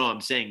 No,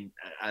 I'm saying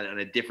on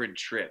a different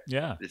trip.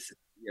 Yeah. This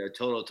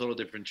total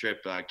different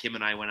trip. Kim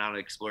and I went out and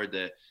explored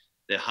the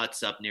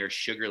huts up near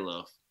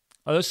Sugarloaf.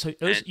 Oh, those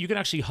you can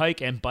actually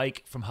hike and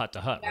bike from hut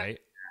to hut, right?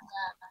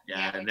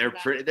 Yeah, and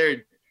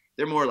they're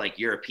they're more like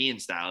European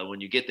style.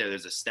 When you get there,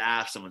 there's a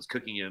staff, someone's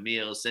cooking you a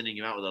meal, sending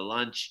you out with a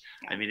lunch.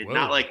 I mean, it's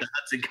not like the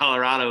huts in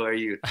Colorado where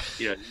you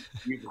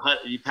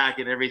pack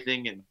in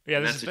everything. And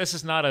this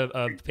is not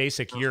a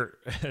basic yurt.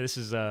 This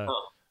is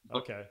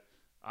okay.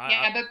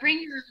 But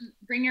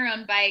bring your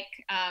own bike.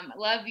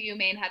 Love you,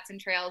 Maine Hudson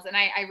Trails, and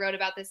I wrote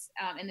about this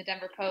in the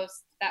Denver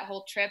Post that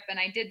whole trip, and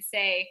I did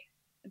say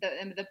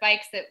the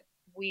bikes that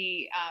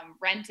we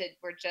rented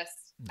were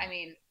just, I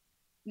mean,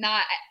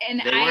 not,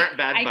 and they weren't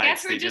bad I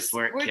bikes. guess They just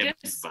weren't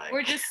Kim's bike.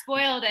 We're just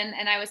spoiled.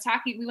 And I was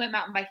talking, we went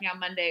mountain biking on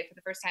Monday for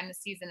the first time this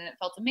season, and it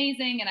felt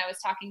amazing. And I was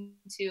talking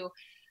to,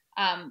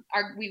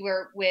 we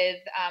were with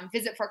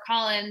Visit Fort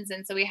Collins.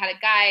 And so we had a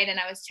guide, and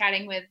I was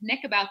chatting with Nick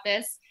about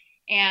this.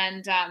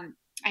 And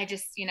I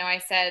just,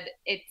 I said,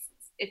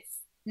 it's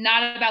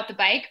not about the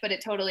bike, but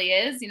it totally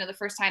is. The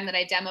first time that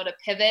I demoed a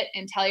pivot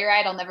in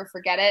Telluride, I'll never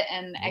forget it.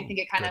 And I think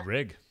it kind of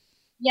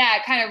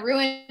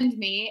ruined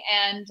me.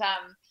 And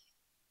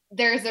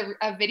there's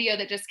a video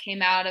that just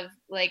came out of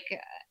like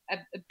a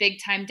big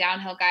time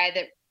downhill guy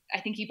that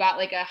I think he bought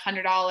like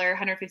 $100,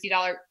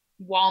 $150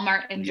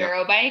 Walmart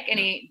Enduro bike, and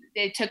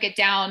they took it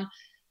down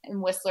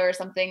in Whistler or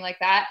something like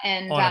that.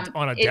 And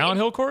on a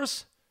downhill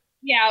course?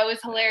 Yeah, it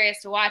was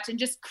hilarious to watch and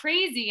just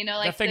crazy,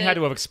 like that thing had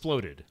to have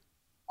exploded.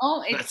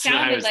 Oh, it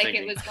sounded like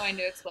it was going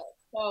to explode.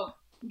 So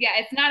yeah,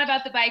 it's not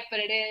about the bike,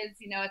 but it is,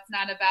 it's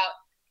not about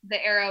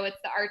the arrow,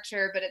 it's the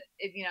archer, but it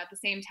at the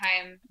same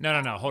time.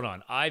 No, hold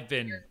on. I've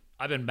been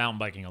mountain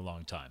biking a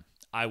long time.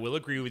 I will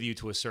agree with you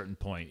to a certain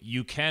point.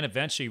 You can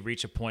eventually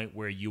reach a point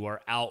where you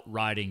are out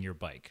riding your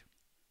bike.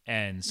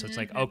 And so it's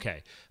like,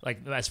 okay,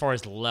 like as far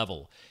as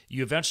level,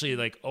 you eventually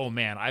like, oh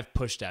man, I've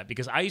pushed that,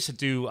 because I used to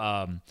do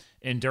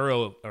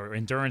enduro or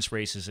endurance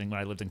races when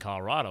I lived in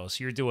Colorado.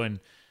 So you're doing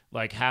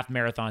like half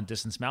marathon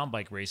distance mountain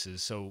bike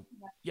races. So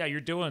yeah, you're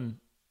doing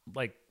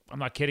like, I'm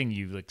not kidding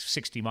you, like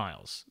 60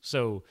 miles.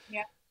 So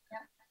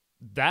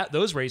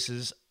those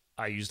races,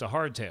 I used a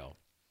hardtail,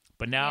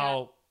 but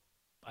now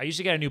I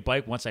usually get a new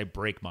bike once I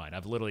break mine.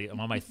 I'm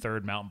on my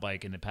third mountain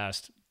bike in the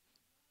past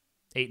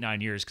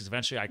 8-9 years, because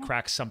eventually I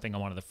crack something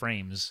on one of the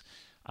frames.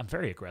 I'm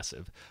very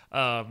aggressive.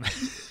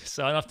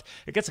 So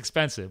it gets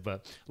expensive,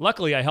 but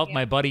luckily I helped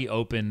my buddy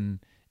open,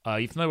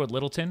 you familiar with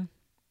Littleton?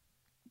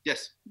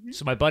 Yes.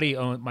 So my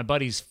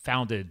buddy's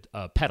founded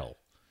Pedal.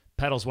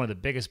 Pedal's one of the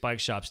biggest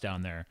bike shops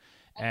down there.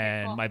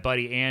 And cool. My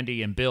buddy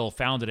Andy and Bill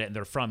founded it, and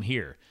they're from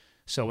here.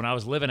 So when I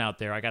was living out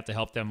there, I got to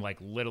help them like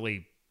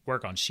literally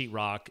work on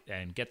sheetrock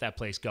and get that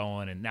place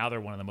going. And now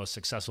they're one of the most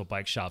successful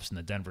bike shops in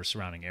the Denver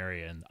surrounding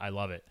area, and I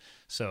love it.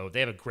 So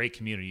they have a great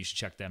community. You should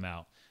check them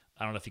out.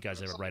 I don't know if you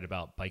guys ever write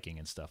about biking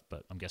and stuff,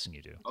 but I'm guessing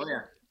you do. Oh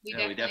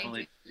yeah, we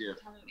definitely do.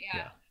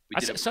 Yeah.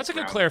 So that's a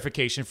good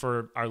clarification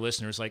for our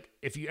listeners. Like,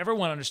 if you ever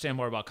want to understand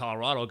more about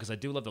Colorado, because I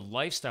do love the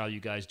lifestyle you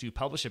guys do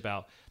publish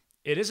about,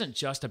 it isn't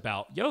just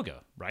about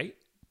yoga, right?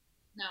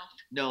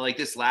 No, like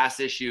this last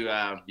issue,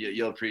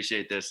 you'll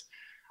appreciate this.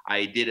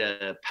 I did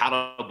a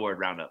paddleboard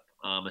roundup,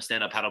 a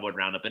stand-up paddleboard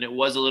roundup, and it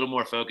was a little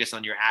more focused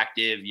on your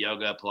active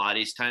yoga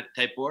Pilates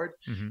type board.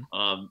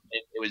 Mm-hmm.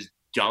 It was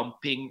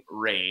dumping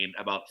rain,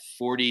 about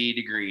 40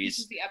 degrees.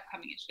 This is the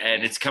upcoming issue,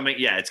 and it's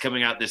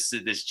coming out this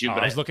June.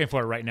 But I was looking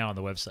for it right now on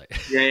the website.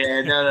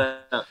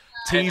 No.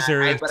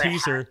 teaser. I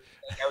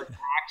was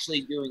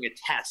actually doing a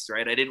test,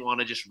 right? I didn't want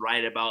to just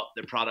write about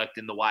the product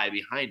and the why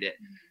behind it.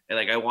 And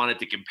like, I wanted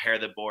to compare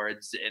the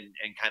boards and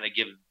kind of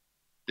give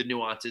the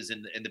nuances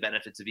and the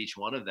benefits of each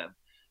one of them.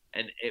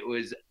 And it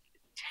was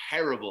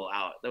terrible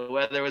out. The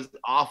weather was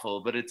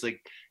awful, but it's like,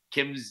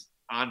 Kim's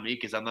on me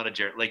because I'm not a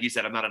jerk. Like you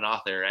said, I'm not an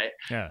author, right?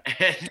 Yeah.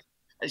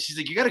 And she's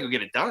like, you got to go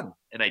get it done.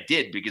 And I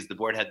did, because the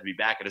board had to be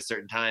back at a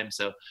certain time.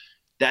 So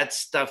that's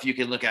stuff you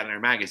can look at in our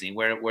magazine,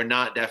 where we're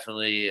not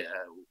definitely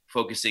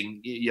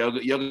focusing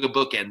yoga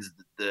bookends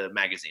the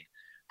magazine,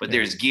 but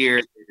there's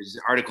gear, there's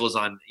articles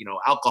on,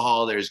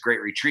 alcohol, there's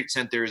great retreat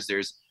centers,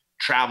 there's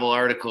travel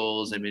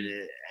articles. I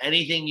mean,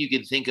 anything you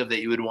can think of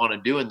that you would want to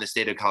do in the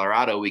state of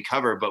Colorado, we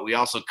cover, but we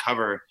also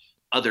cover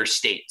other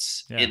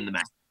states in the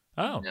magazine.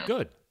 Oh,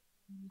 good.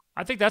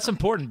 I think that's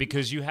important,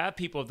 because you have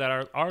people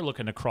that are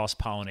looking to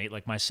cross-pollinate,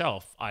 like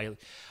myself. I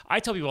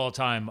tell people all the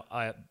time,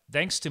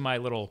 thanks to my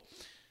little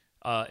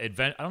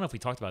event, I don't know if we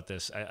talked about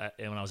this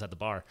when I was at the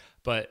bar,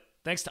 but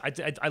thanks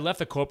to, I left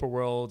the corporate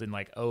world, and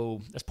like,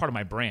 that's part of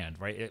my brand,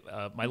 right?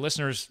 My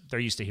listeners, they're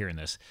used to hearing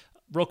this.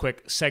 Real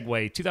quick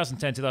segue,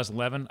 2010,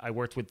 2011, I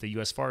worked with the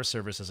U.S. Forest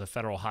Service as a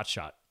federal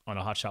hotshot on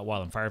a hotshot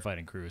wildland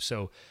firefighting crew.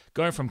 So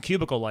going from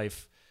cubicle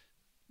life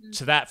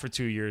to that for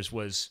 2 years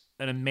was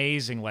an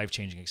amazing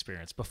life-changing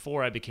experience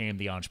before I became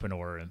the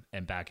entrepreneur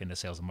and back into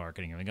sales and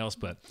marketing and everything else.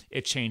 But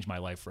it changed my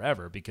life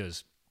forever,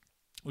 because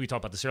we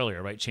talked about this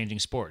earlier, right? Changing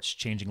sports,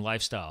 changing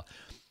lifestyle,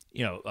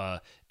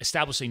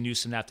 establishing new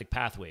synaptic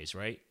pathways,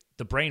 right?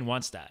 The brain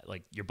wants that.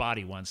 Like, your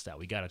body wants that.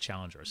 We got to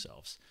challenge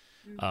ourselves.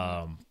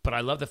 But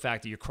I love the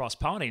fact that you're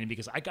cross-pollinating,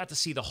 because I got to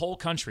see the whole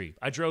country.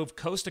 I drove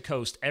coast to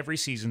coast every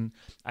season.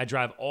 I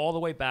drive all the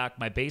way back.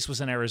 My base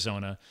was in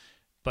Arizona,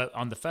 but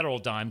on the federal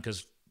dime,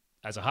 because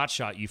as a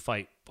hotshot, you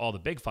fight all the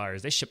big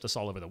fires. They shipped us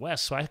all over the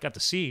West. So I got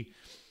to see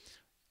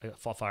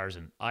fought fires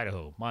in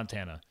Idaho,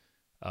 Montana,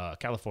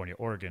 California,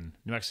 Oregon,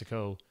 New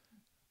Mexico,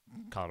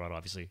 Colorado,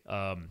 obviously,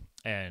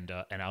 and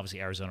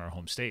obviously Arizona, our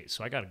home state.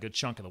 So I got a good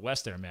chunk of the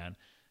West there, man.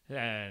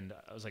 And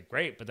I was like,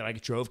 great. But then I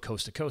drove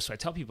coast to coast. So I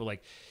tell people,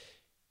 like,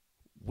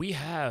 we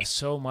have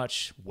so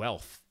much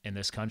wealth in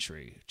this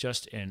country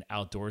just in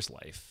outdoors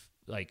life.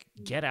 Like,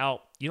 get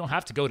out. You don't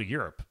have to go to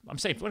Europe. I'm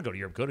saying if you want to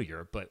go to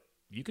Europe, but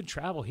you can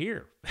travel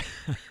here.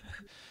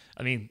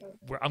 I mean,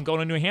 I'm going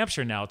to New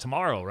Hampshire now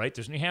tomorrow, right?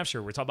 There's New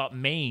Hampshire. We're talking about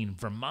Maine,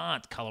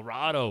 Vermont,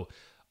 Colorado,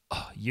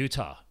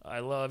 Utah.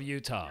 I love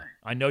Utah.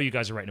 I know you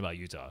guys are writing about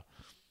Utah.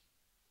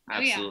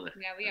 Absolutely.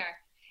 Oh, yeah, we are.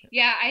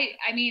 Yeah,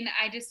 I mean,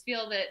 I just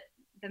feel that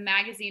the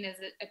magazine is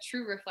a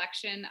true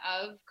reflection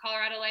of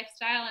Colorado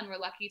lifestyle, and we're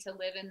lucky to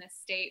live in this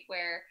state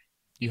where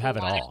you have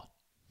it all.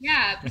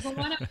 Yeah, people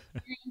want to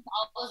experience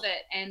all of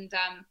it, and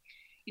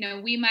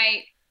we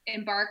might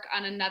embark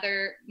on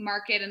another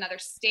market, another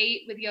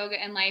state with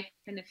Yoga and Life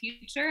in the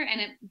future,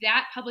 and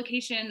that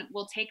publication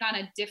will take on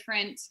a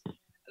different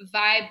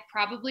vibe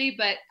probably,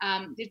 but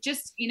it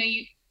just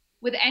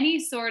with any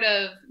sort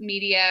of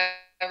media,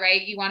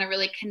 right, you want to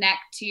really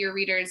connect to your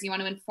readers, you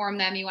want to inform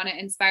them, you want to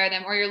inspire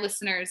them, or your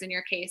listeners in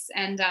your case.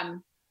 And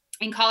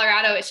in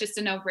Colorado, it's just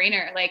a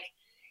no-brainer. Like,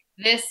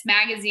 this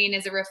magazine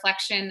is a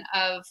reflection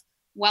of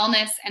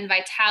wellness and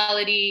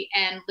vitality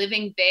and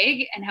living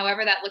big, and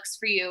however that looks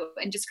for you,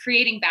 and just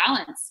creating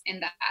balance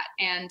in that.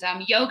 And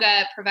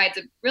yoga provides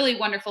a really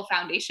wonderful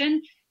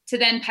foundation to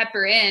then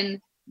pepper in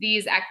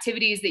these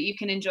activities that you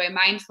can enjoy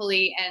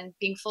mindfully and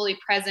being fully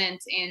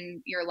present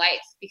in your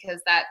life,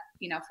 because that,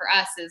 for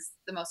us is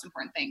the most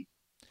important thing.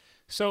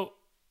 So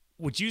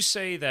would you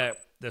say that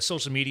the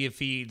social media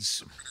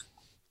feeds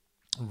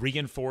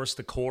reinforce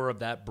the core of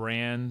that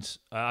brand?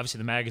 Obviously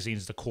the magazine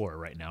is the core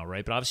right now,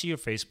 right? But obviously you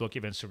have Facebook,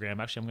 you have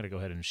Instagram. Actually, I'm going to go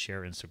ahead and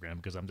share Instagram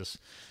because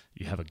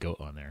you have a goat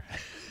on there.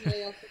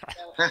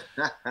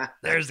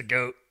 There's the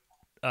goat.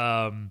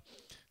 I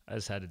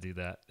just had to do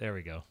that. There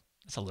we go.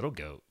 It's a little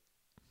goat.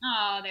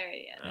 Oh, there he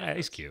is. Yeah,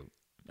 he's cute.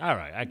 All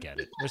right, I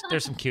get it.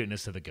 There's some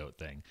cuteness to the goat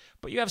thing,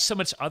 but you have so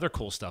much other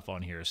cool stuff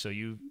on here. So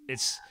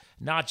it's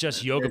not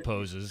just yoga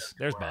poses.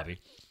 There's Bobby.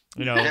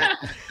 Was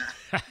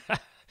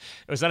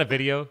that a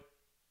video?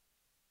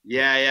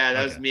 Yeah,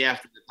 that was me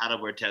after the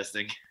paddleboard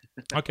testing.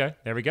 Okay,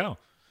 there we go.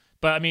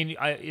 But I mean,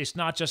 it's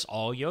not just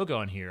all yoga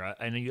on here.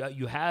 And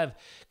you have,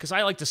 because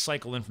I like to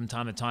cycle in from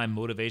time to time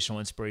motivational,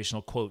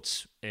 inspirational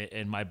quotes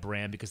in my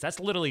brand, because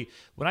that's literally,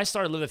 when I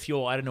started Live the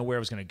Fuel, I didn't know where I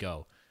was going to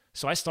go.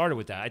 So I started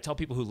with that. I tell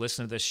people who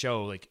listen to this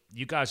show, like,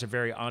 you guys are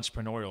very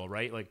entrepreneurial,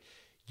 right? Like,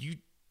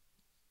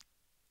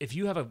 if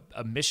you have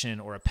a mission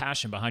or a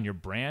passion behind your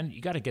brand,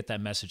 you got to get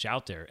that message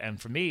out there. And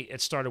for me,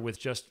 it started with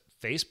just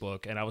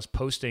Facebook, and I was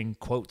posting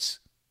quotes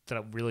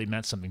that really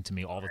meant something to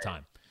me all the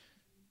time.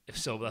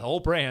 So the whole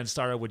brand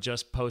started with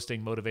just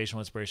posting motivational,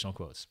 inspirational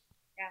quotes.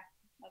 Yeah,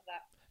 love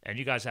that. And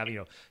you guys have,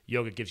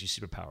 yoga gives you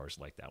superpowers,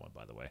 like that one,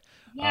 by the way.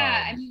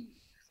 Yeah, I mean,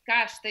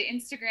 gosh, the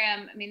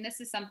Instagram, I mean, this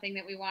is something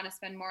that we want to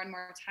spend more and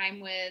more time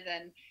with,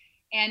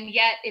 and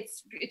yet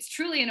it's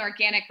truly an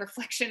organic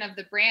reflection of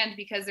the brand,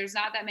 because there's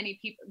not that many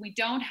people. We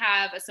don't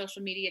have a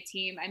social media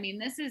team. I mean,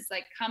 this is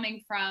like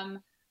coming from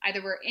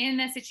either we're in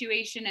a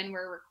situation and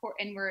we're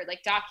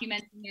like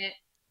documenting it,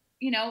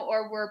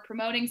 or we're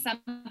promoting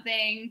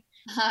something.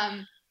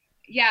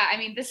 Yeah, I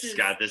mean,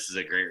 Scott, this is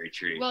a great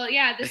retreat. Well,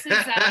 yeah, this is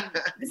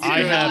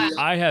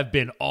I have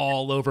been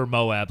all over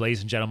Moab,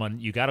 ladies and gentlemen.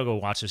 You got to go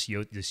watch this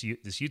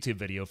YouTube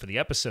video for the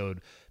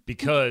episode,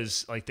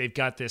 because like they've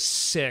got this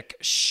sick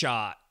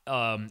shot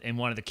in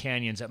one of the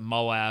canyons at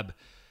Moab,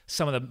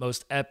 some of the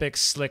most epic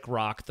slick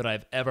rock that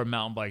I've ever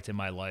mountain biked in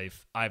my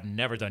life. I've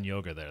never done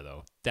yoga there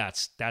though.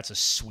 That's a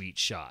sweet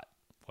shot.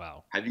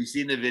 Wow. Have you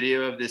seen the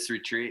video of this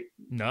retreat?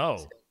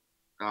 No.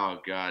 Oh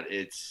God,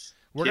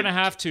 we're going to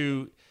have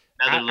to,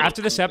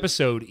 after this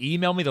episode,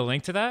 email me the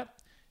link to that,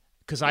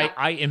 because I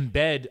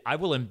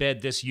will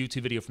embed this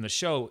YouTube video from the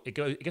show. It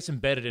gets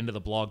embedded into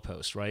the blog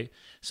post, right?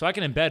 So I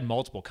can embed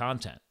multiple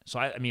content. So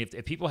I mean,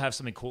 if people have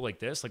something cool like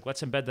this, like,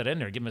 let's embed that in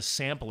there. Give them a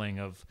sampling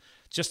of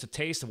just a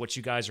taste of what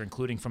you guys are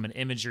including from an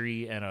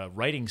imagery and a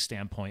writing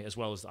standpoint, as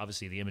well as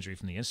obviously the imagery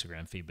from the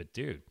Instagram feed. But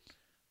dude,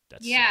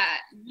 that's sick.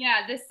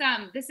 Yeah.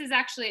 This is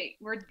actually,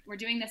 we're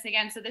doing this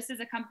again. So this is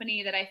a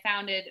company that I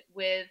founded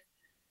with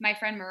my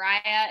friend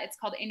Mariah. It's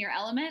called In Your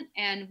Element,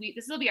 and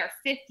this will be our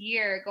 5th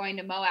year going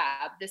to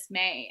Moab this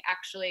May.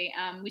 Actually,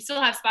 we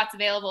still have spots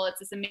available. It's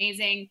this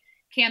amazing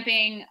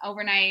camping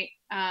overnight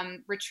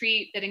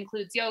retreat that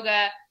includes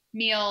yoga,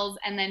 meals,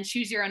 and then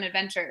choose your own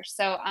adventure.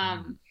 So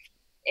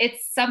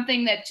it's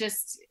something that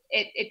just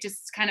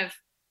kind of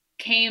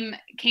came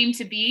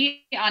to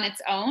be on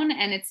its own,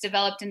 and it's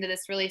developed into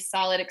this really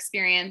solid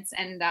experience.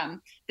 And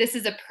this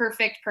is a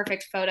perfect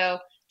photo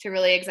to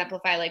really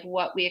exemplify like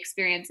what we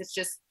experience. It's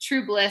just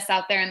true bliss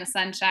out there in the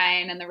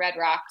sunshine and the red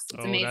rocks.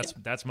 It's amazing.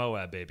 That's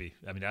Moab, baby.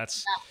 I mean,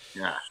 that's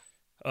yeah.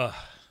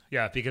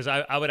 Yeah, because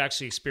I would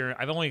actually experience.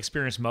 I've only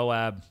experienced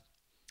Moab,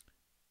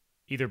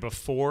 either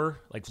before,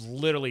 like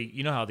literally,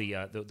 you know how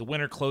the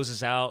winter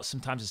closes out.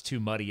 Sometimes it's too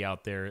muddy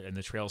out there in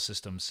the trail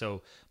system.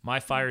 So my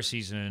fire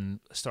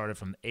season started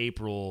from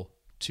April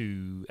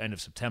to end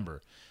of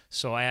September.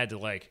 So I had to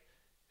like,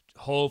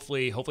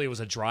 hopefully it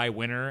was a dry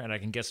winter and I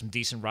can get some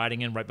decent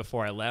riding in right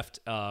before I left.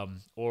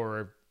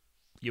 Or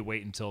you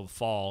wait until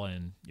fall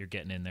and you're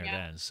getting in there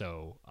then.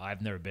 So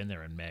I've never been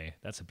there in May.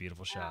 That's a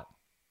beautiful shot.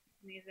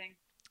 Amazing.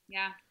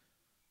 Yeah.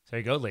 There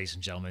you go, ladies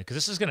and gentlemen, because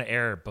this is going to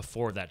air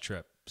before that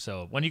trip.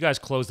 So when you guys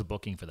close the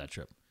booking for that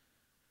trip?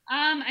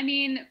 I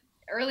mean,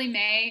 early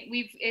May.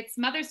 It's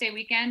Mother's Day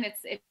weekend.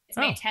 It's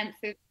May 10th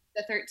through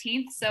the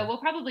 13th. So we'll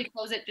probably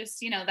close it just,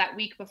 that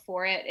week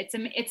before it.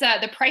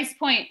 The price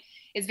point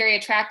is very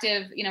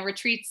attractive.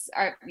 Retreats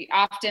are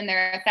often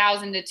they're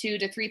 $1,000 to $2,000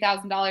 to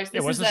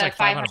 $3,000. Wasn't this like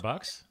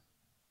 $500?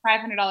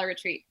 $500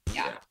 retreat.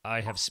 Yeah. I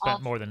have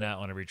spent more than that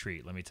on a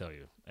retreat, let me tell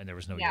you. And there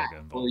was no yoga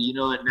involved. Well, you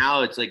know what?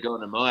 Now it's like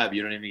going to Moab.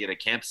 You don't even get a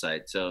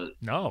campsite. So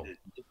no,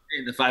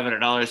 the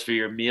 $500 for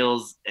your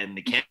meals and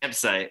the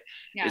campsite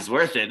is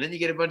worth it. And then you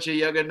get a bunch of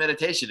yoga and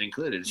meditation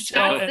included. So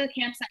that's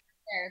the campsite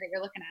there that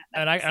you're looking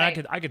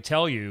at. I could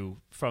tell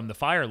you from the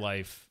fire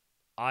life,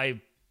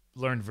 I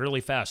learned really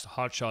fast.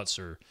 Hot shots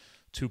are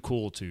too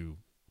cool to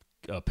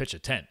pitch a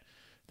tent.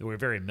 They were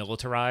very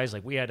militarized.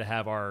 Like we had to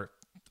have our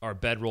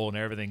bedroll and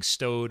everything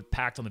stowed,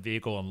 packed on the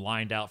vehicle, and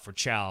lined out for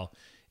chow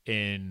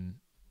in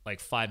like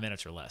 5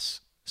 minutes or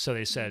less. So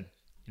they said,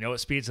 you know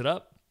what speeds it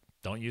up?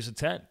 Don't use a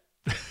tent.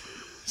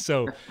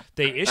 So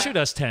they issued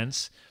us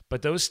tents,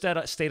 but those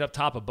stayed up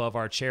top above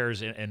our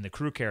chairs and the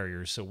crew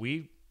carriers. So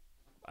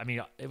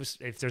it was,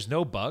 if there's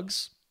no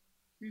bugs,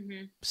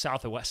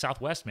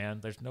 Southwest, man,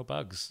 there's no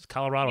bugs.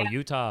 Colorado,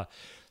 Utah,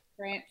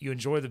 right. You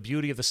enjoy the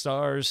beauty of the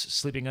stars,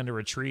 sleeping under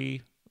a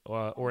tree,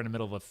 or in the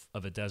middle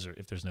of a desert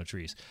if there's no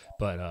trees.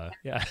 But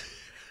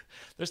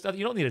there's nothing.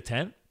 You don't need a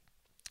tent.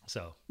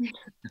 So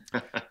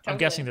I'm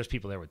guessing there's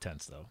people there with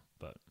tents though.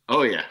 But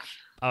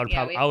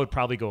I would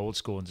probably go old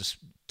school and just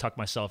tuck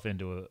myself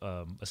into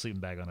a sleeping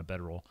bag on a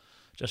bedroll,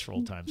 just for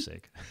old time's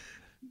sake.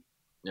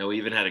 We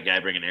even had a guy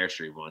bring an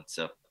Airstream once,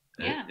 so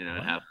it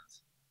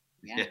happens.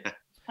 Yeah,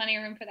 plenty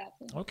of room for that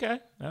too. Okay,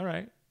 all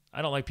right.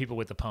 I don't like people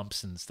with the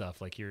pumps and stuff.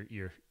 Like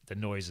the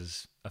noise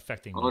is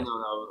affecting. Oh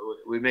no,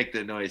 we make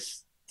the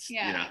noise.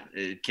 Yeah,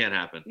 it can't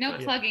happen. No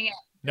plugging in.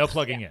 No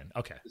plugging in.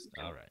 Okay,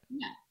 all right.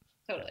 Yeah,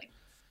 totally.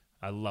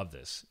 I love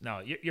this.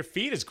 Now, your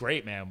feed is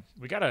great, man.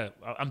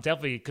 I'm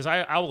definitely, because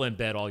I will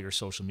embed all your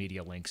social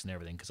media links and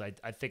everything, because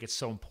I think it's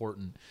so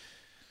important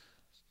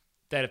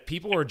that if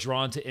people are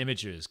drawn to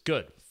images,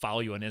 good,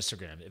 follow you on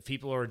Instagram. If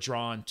people are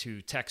drawn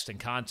to text and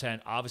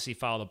content, obviously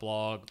follow the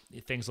blog.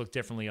 Things look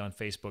differently on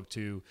Facebook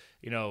too.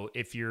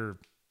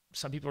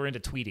 Some people are into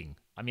tweeting.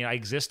 I mean, I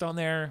exist on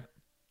there.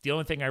 The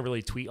only thing I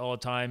really tweet all the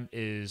time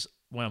is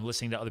when I'm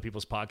listening to other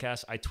people's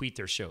podcasts, I tweet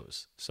their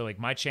shows. So like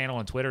my channel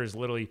on Twitter is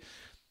literally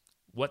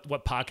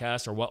what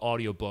podcast or what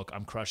audio book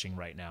I'm crushing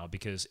right now,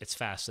 because it's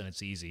fast and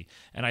it's easy.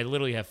 And I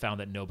literally have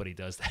found that nobody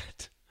does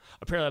that.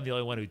 Apparently I'm the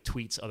only one who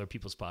tweets other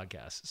people's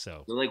podcasts.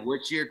 So like,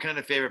 what's your kind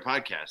of favorite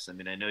podcast? I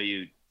mean, I know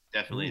you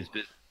definitely is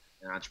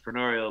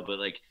entrepreneurial, but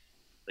like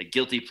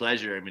guilty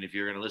pleasure. I mean, if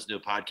you're going to listen to a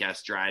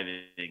podcast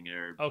driving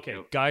or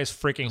Guy is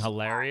freaking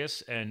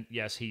hilarious, and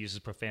yes, he uses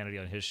profanity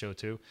on his show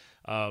too.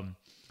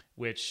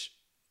 Which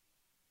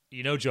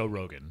Joe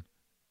Rogan.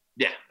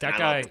 Yeah, that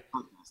guy.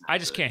 I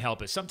just can't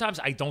help it. Sometimes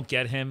I don't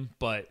get him,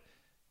 but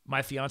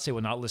my fiance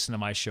will not listen to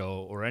my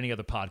show or any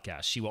other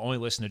podcast. She will only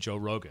listen to Joe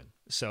Rogan.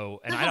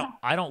 So, and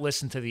I don't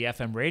listen to the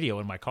FM radio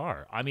in my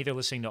car. I'm either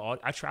listening to,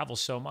 I travel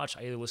so much,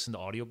 I either listen to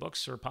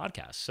audiobooks or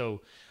podcasts.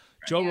 So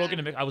Joe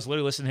Rogan, I was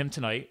literally listening to him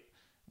tonight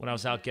when I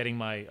was out getting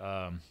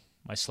my,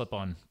 my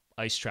slip-on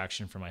ice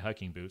traction for my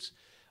hiking boots.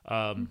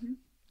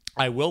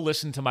 I will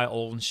listen to my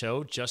old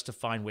show just to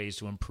find ways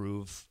to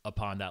improve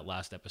upon that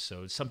last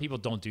episode. Some people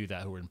don't do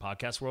that who are in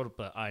podcast world,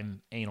 but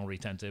I'm anal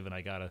retentive and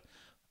I got to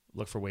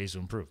look for ways to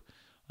improve.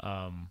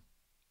 My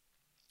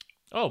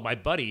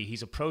buddy,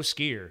 he's a pro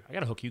skier. I got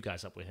to hook you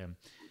guys up with him.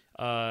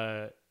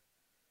 I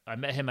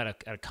met him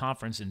at a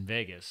conference in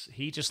Vegas.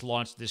 He just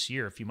launched this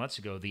year, a few months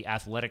ago, the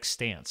Athletic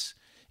Stance.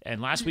 And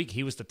last week,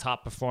 he was the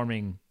top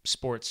performing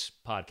sports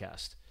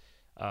podcast.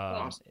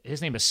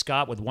 His name is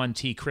Scott with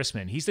 1T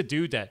Chrisman. He's the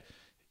dude that,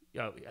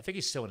 I think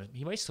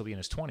he might still be in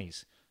his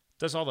 20s.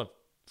 Does all the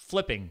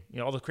flipping,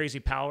 all the crazy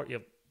power,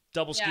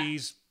 double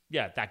skis.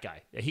 Yeah, that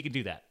guy. He can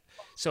do that.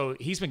 So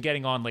he's been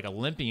getting on like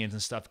Olympians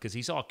and stuff because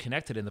he's all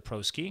connected in the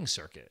pro skiing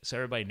circuit. So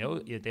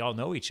everybody they all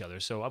know each other.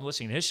 So I'm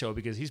listening to his show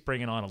because he's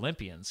bringing on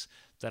Olympians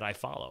that I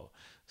follow.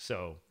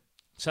 So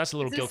that's a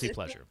little guilty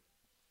pleasure.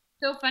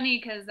 So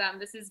funny because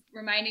this is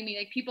reminding me,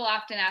 like, people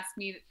often ask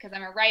me, because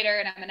I'm a writer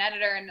and I'm an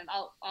editor and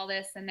all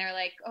this, and they're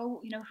like,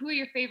 oh, who are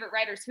your favorite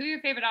writers? Who are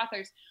your favorite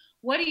authors?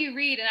 What do you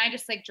read? And I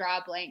just like draw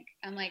a blank.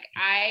 I'm like,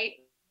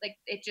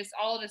 it just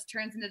all just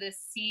turns into this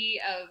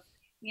sea of,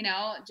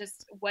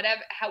 just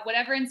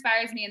whatever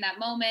inspires me in that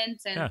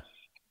moment. And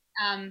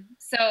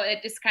so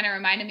it just kind of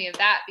reminded me of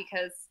that,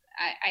 because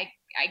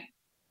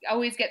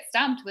always get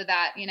stumped with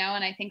that, and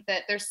I think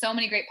that there's so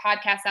many great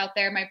podcasts out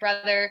there. My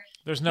brother,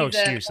 there's no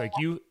excuse.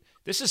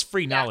 This is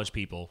free knowledge,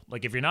 people.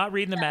 Like if you're not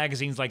reading the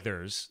magazines like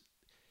theirs,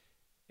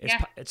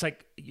 it's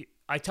like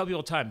I tell people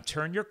all the time,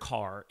 turn your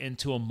car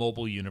into a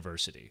mobile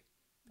university.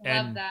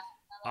 Love that.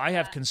 I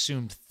have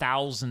consumed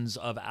thousands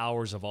of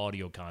hours of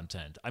audio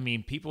content. I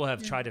mean, people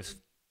have tried to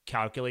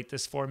calculate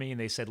this for me, and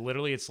they said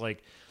literally it's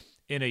like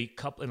in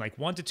like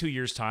 1 to 2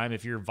 years time,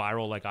 if you're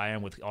viral like I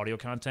am with audio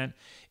content,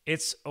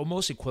 it's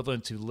almost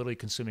equivalent to literally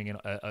consuming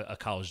a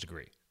college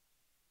degree.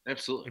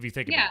 Absolutely. If you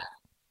think about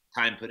it.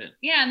 Time put in.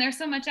 Yeah, and there's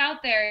so much out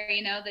there,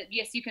 that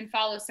yes, you can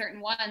follow certain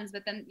ones,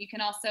 but then you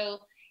can also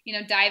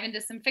dive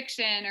into some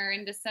fiction or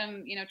into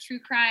some, true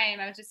crime.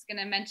 I was just going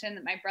to mention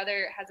that my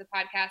brother has a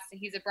podcast, and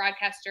he's a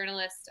broadcast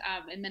journalist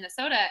in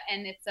Minnesota,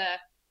 and it's a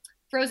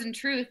Frozen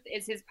Truth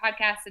is his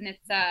podcast, and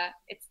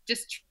it's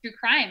just true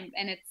crime,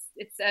 and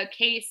it's a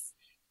case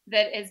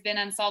that has been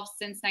unsolved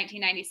since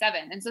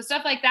 1997, and so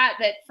stuff like that.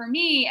 That for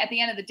me, at the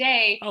end of the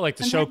day, like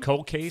the show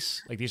Cold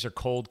Case. Like these are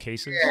cold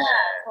cases. Yeah,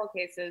 cold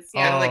cases.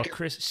 Yeah,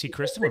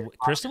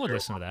 Kristen would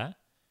listen to that.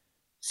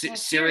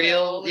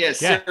 Serial,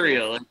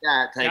 Serial, like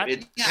that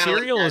type.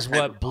 Serial is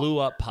what blew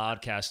up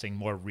podcasting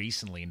more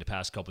recently in the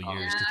past couple of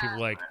years because people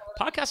were like,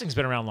 podcasting's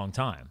been around a long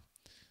time.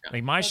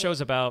 Like my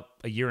show's about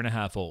a year and a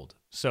half old,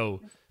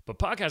 but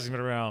podcasting's been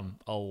around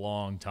a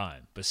long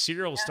time. But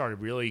Serial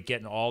started really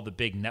getting all the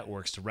big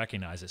networks to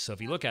recognize it. So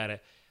if you look at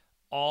it,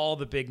 all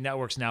the big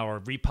networks now are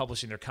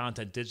republishing their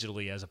content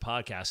digitally as a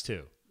podcast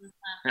too.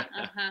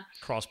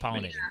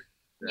 Cross-pollinating.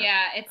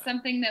 Yeah, it's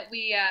something that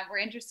we're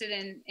interested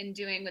in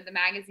doing with the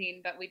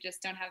magazine, but we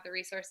just don't have the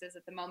resources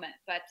at the moment.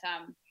 But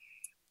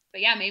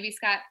yeah, maybe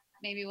Scott,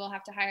 we'll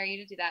have to hire you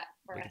to do that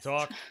for us. We can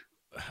talk.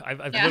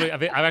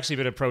 I've actually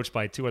been approached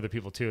by 2 other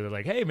people too. They're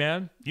like, "Hey,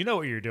 man, you know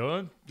what you're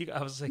doing?"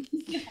 I was like,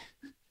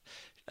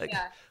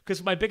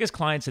 because my biggest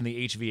clients in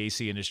the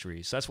HVAC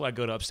industry, so that's what I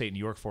go to upstate New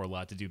York for a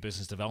lot to do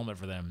business development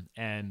for them.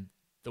 And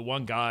the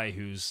one guy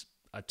who's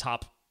a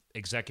top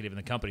executive in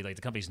the company, like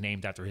the company's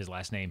named after his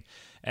last name,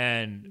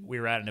 and we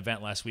were at an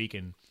event last week,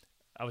 and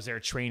I was there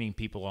training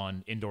people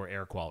on indoor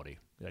air quality.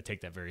 I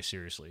take that very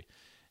seriously,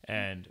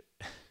 and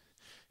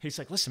he's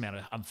like, "Listen,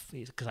 man,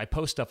 because I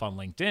post stuff on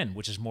LinkedIn,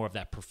 which is more of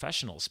that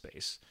professional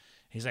space."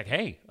 He's like,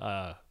 "Hey,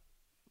 I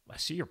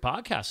see your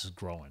podcast is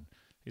growing."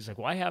 He's like,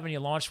 "Why haven't you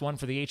launched one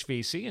for the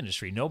HVAC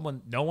industry? No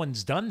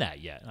one's done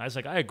that yet." And I was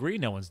like, "I agree,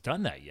 no one's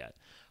done that yet."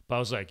 But I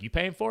was like, "You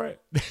paying for it?"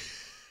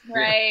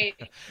 Right.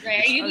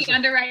 Are you the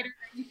underwriter?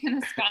 Are you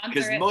going to sponsor it?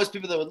 Because most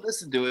people that would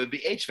listen to it would be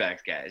HVAC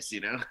guys,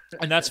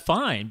 And that's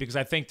fine because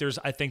I think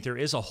there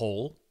is a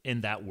hole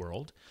in that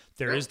world.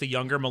 There is the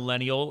younger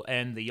millennial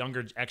and the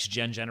younger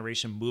X-Gen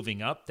generation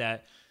moving up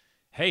that,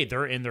 hey,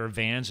 they're in their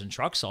vans and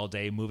trucks all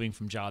day moving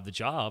from job to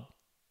job.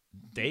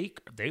 They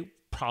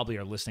probably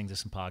are listening to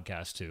some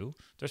podcasts too.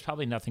 There's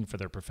probably nothing for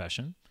their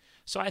profession.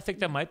 So I think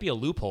that might be a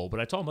loophole,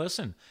 but I told him,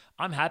 listen,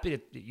 I'm happy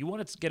you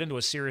want to get into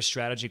a serious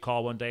strategy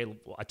call one day.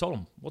 I told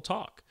him, we'll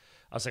talk.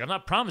 I was like, I'm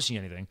not promising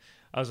you anything.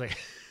 I was like,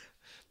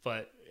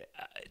 but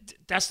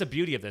that's the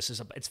beauty of this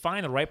is it's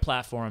finding the right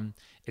platform.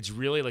 It's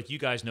really like you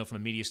guys know from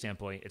a media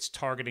standpoint, it's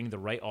targeting the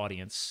right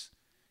audience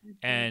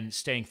and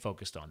staying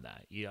focused on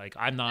that.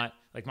 I'm not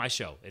like my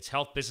show. It's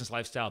health, business,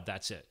 lifestyle.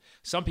 That's it.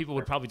 Some people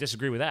would probably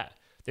disagree with that.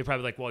 They're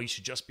probably like, well, you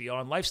should just be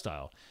on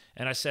lifestyle.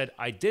 And I said,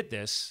 I did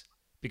this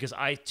because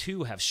I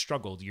too have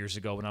struggled years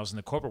ago when I was in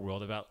the corporate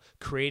world about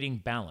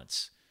creating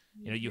balance.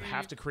 You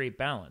have to create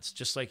balance,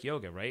 just like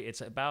yoga, right? It's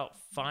about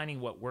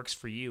finding what works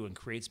for you and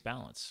creates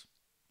balance.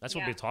 That's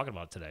what we're talking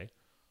about today.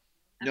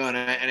 No, and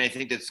I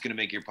think that's going to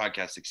make your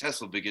podcast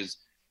successful because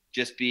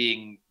just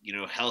being,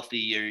 healthy,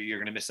 you're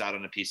going to miss out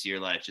on a piece of your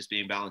life. Just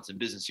being balanced in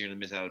business, you're going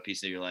to miss out on a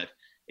piece of your life.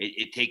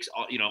 It takes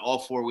all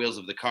 4 wheels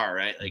of the car,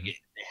 right? Like they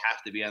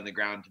have to be on the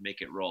ground to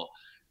make it roll.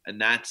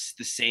 And that's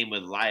the same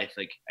with life.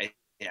 Like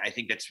I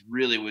think that's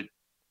really what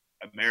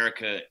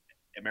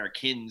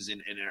Americans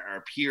and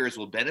our peers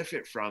will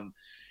benefit from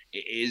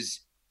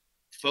is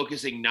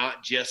focusing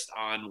not just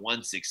on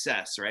one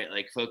success, right?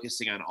 Like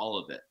focusing on all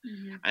of it.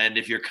 Mm-hmm. And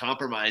if you're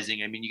compromising,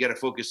 you got to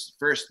focus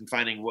first in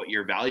finding what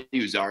your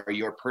values are,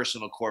 your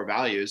personal core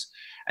values.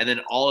 And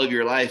then all of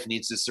your life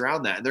needs to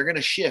surround that. And they're going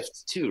to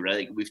shift too, right?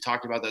 Like we've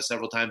talked about that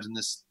several times in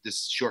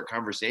this short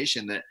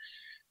conversation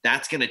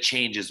that's going to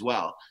change as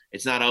well.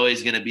 It's not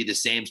always going to be the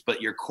same,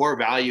 but your core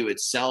value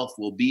itself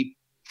will be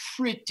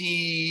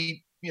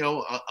pretty,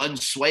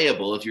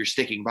 unswayable if you're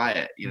sticking by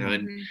it,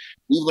 and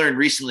we learned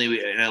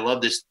recently, and I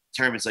love this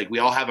term, it's like we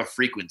all have a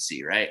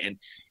frequency, right? And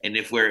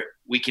if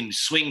we can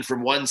swing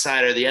from one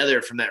side or the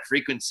other from that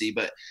frequency,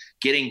 but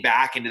getting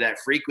back into that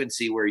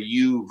frequency where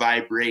you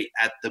vibrate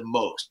at the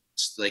most,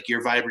 like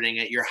you're vibrating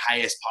at your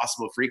highest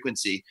possible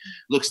frequency,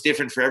 looks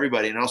different for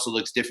everybody and also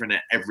looks different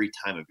at every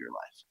time of your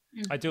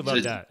life. I do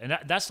love that. And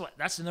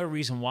that's another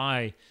reason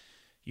why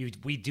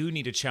we do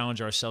need to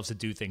challenge ourselves to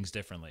do things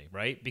differently,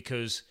 right?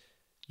 Because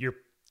you're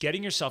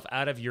getting yourself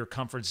out of your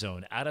comfort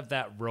zone, out of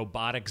that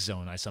robotic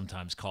zone, I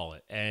sometimes call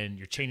it, and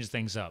you're changing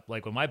things up.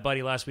 Like when my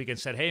buddy last weekend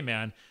said, hey,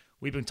 man,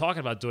 we've been talking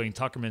about doing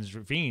Tuckerman's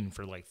Ravine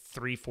for like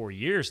 3-4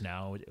 years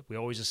now. We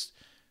always just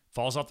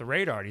falls off the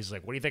radar. And he's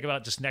like, what do you think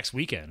about just next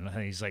weekend?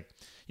 And he's like,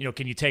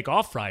 can you take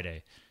off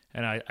Friday?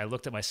 And I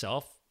looked at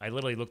myself. I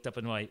literally looked up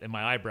in my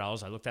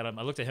eyebrows. I looked at him.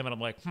 And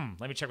I'm like,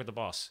 let me check with the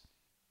boss.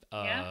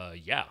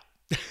 Yeah.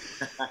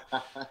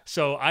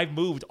 So I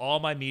moved all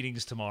my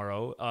meetings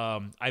tomorrow.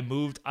 I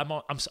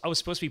was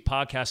supposed to be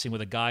podcasting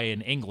with a guy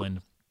in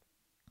England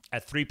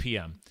at 3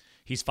 p.m.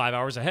 He's 5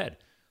 hours ahead.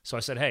 So I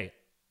said, hey,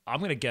 I'm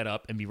going to get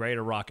up and be ready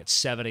to rock at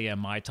 7 a.m.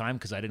 my time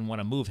because I didn't want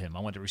to move him. I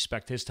wanted to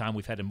respect his time.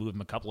 We've had to move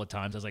him a couple of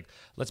times. I was like,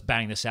 let's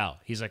bang this out.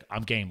 He's like,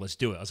 I'm game. Let's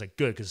do it. I was like,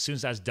 good, because as soon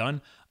as that's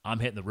done, I'm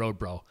hitting the road,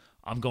 bro.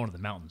 I'm going to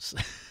the mountains.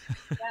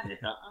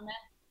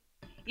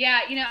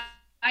 Yeah,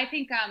 I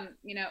think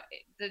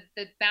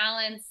the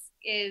balance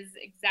is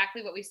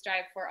exactly what we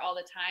strive for all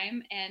the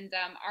time, and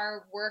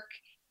our work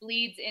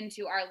bleeds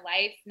into our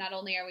life. Not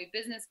only are we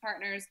business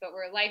partners, but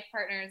we're life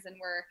partners, and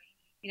we're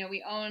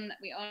we own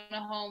a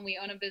home, we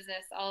own a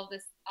business, all of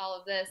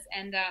this,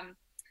 and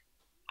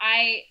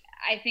I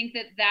think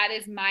that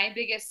is my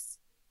biggest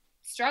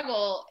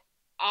struggle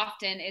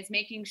often, is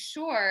making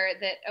sure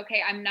that,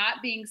 okay, I'm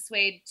not being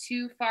swayed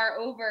too far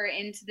over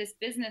into this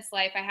business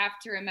life. I have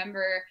to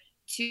remember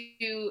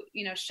to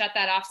shut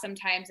that off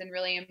sometimes and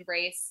really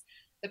embrace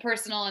the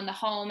personal and the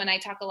home. And I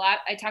talk to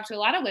a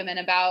lot of women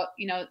about,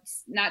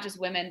 not just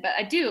women, but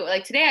I do,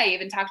 like today I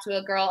even talked to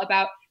a girl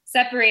about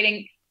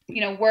separating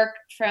work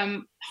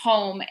from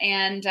home.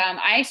 And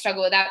I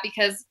struggle with that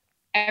because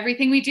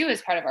everything we do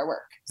is part of our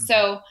work. Mm-hmm.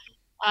 So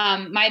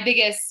my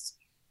biggest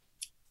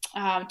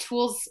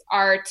tools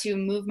are to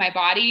move my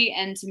body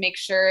and to make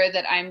sure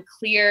that I'm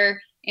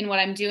clear in what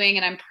I'm doing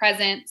and I'm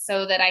present,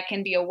 so that I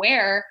can be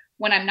aware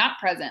when I'm not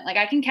present. Like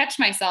I can catch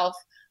myself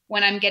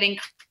when I'm getting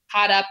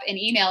caught up in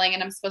emailing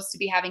and I'm supposed to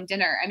be having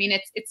dinner. I mean,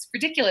 it's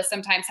ridiculous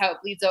sometimes how it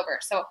bleeds over.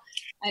 So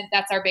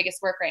that's our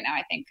biggest work right now,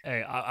 I think.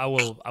 Hey, I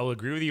will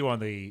agree with you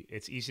on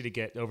it's easy to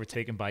get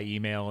overtaken by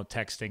email,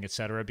 texting, et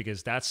cetera,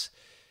 because that's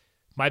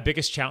my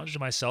biggest challenge to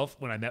myself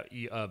when I met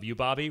you,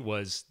 Bobby,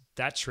 was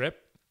that trip.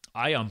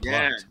 I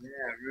unplugged. Yeah,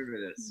 I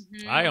remember this.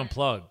 Mm-hmm. I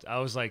unplugged. I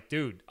was like,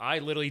 dude, I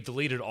literally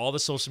deleted all the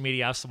social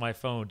media apps on my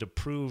phone to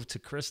prove to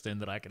Kristen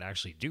that I could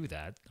actually do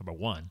that, number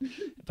one.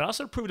 But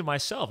also to prove to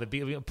myself it'd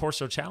be a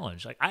personal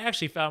challenge. Like I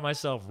actually found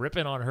myself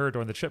ripping on her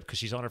during the trip because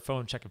she's on her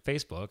phone checking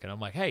Facebook. And I'm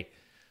like, hey,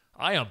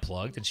 I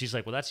unplugged. And she's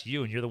like, well, that's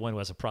you. And you're the one who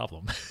has a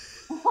problem.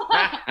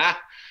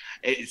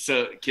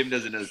 So Kim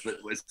doesn't know this, but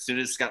as soon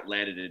as Scott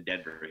landed in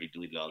Denver, he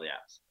deleted all the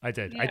apps. I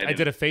did. Yeah. I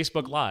did a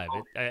Facebook Live.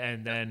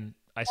 And then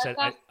I said,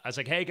 I was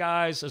like, hey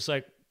guys, it's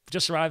like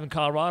just arrived in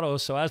Colorado.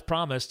 So as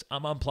promised,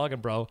 I'm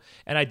unplugging, bro.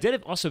 And I did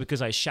it also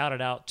because I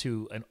shouted out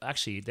to,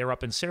 actually they're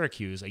up in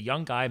Syracuse, a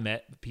young guy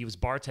he was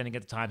bartending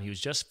at the time. He was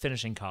just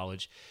finishing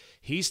college.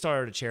 He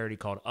started a charity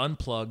called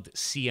Unplugged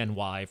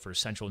CNY for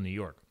Central New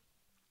York.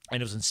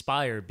 And it was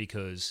inspired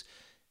because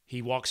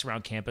he walks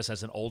around campus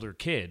as an older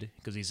kid,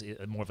 because he's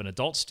more of an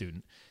adult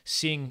student,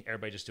 seeing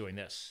everybody just doing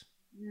this.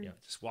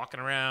 Just walking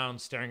around,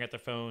 staring at their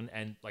phone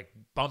and like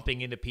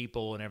bumping into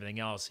people and everything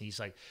else. He's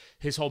like,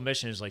 his whole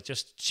mission is like,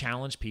 just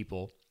challenge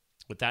people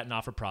with that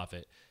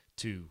not-for-profit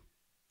to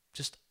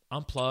just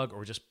unplug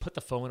or just put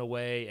the phone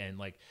away. And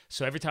like,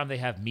 so every time they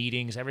have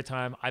meetings, every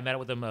time I met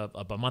with them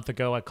a month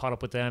ago, I caught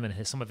up with them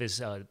and some of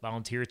his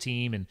volunteer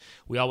team, and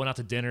we all went out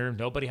to dinner.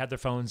 Nobody had their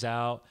phones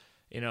out.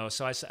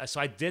 So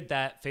I did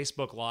that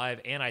Facebook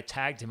Live, and I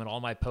tagged him in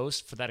all my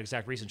posts for that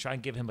exact reason, try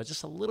and give him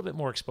just a little bit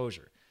more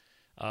exposure.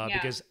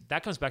 Because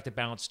that comes back to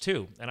balance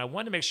too. And I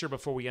wanted to make sure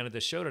before we ended the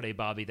show today,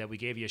 Bobby, that we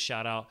gave you a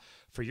shout out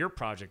for your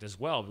project as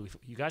well.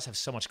 You guys have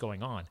so much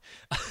going on.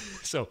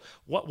 So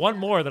one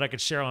more that I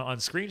could share on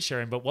screen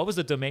sharing, but what was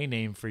the domain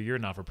name for your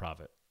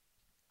not-for-profit?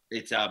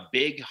 It's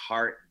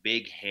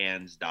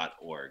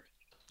bigheartbighands.org.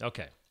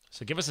 Okay.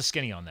 So give us a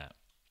skinny on that.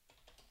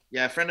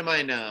 Yeah, a friend of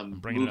mine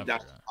moved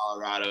out to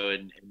Colorado,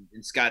 and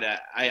Scott,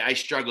 I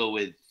struggle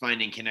with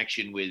finding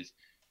connection with,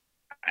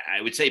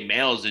 I would say,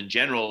 males in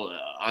general,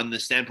 on the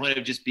standpoint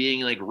of just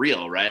being like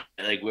real, right?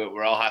 Like we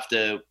all have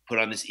to put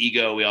on this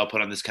ego. We all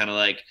put on this kind of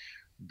like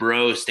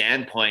bro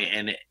standpoint.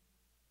 And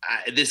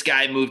this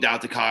guy moved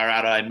out to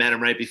Colorado. I met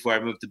him right before I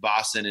moved to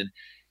Boston, and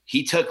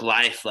he took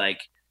life like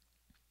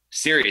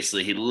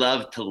seriously. He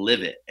loved to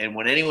live it. And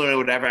when anyone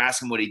would ever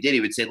ask him what he did,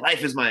 he would say,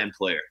 "Life is my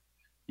employer."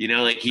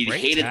 Like he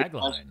hated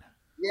tagline.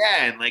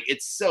 Yeah, and like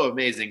it's so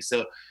amazing.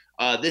 So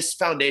this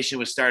foundation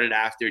was started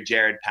after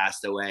Jared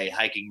passed away,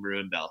 hiking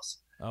Maroon Bells.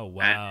 Oh,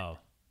 wow.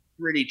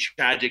 Pretty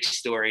tragic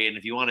story. And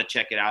if you want to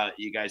check it out,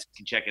 you guys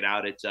can check it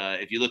out. It's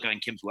if you look on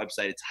Kim's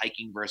website, it's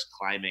Hiking vs.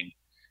 Climbing.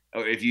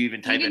 Or if you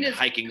even type in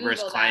Hiking Google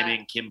vs.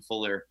 Climbing, Kim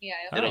Fuller,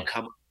 it'll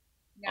come up.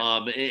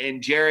 Yeah.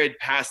 And Jared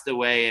passed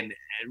away. And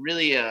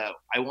really, I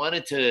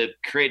wanted to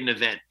create an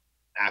event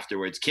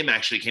afterwards. Kim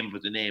actually came up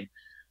with the name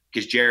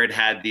because Jared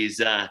had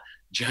these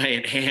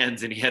giant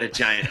hands and he had a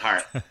giant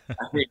heart. I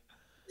mean,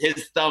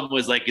 his thumb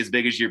was like as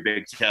big as your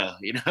big toe.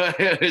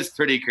 It was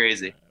pretty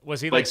crazy. Was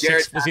he like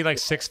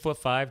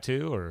 6'5"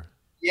 too, or?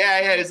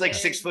 Yeah, he was like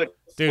 6'4",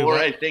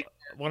 I think.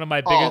 one of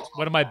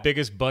my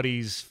biggest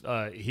buddies.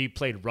 He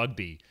played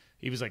rugby.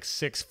 He was like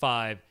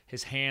 6'5".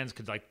 His hands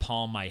could like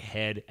palm my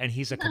head, and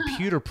he's a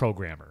computer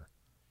programmer.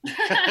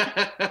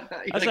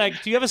 I was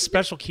like, "Do you have a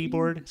special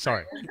keyboard?"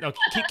 Sorry, no,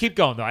 keep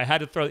going though. I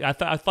had to throw. I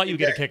thought you would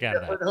get a kick out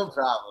of that.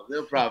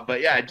 No problem. But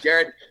yeah,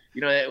 Jared,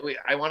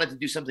 I wanted to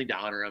do something to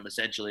honor him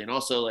essentially, and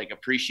also like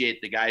appreciate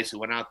the guys who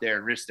went out there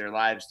and risked their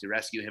lives to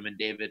rescue him and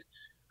David.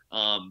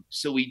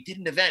 So we did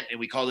an event, and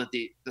we called it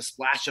the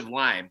Splash of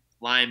Lime.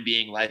 Lime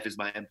being Life is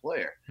My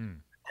Employer,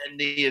 and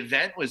the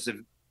event was a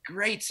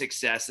great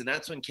success. And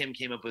that's when Kim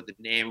came up with the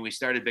name, and we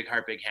started Big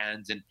Heart, Big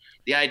Hands. And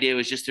the idea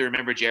was just to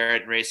remember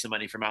Jared and raise some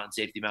money for Mountain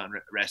Safety,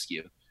 Mountain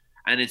Rescue.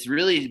 And it's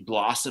really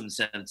blossomed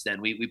since then.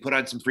 We put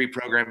on some free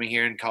programming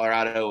here in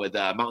Colorado with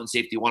Mountain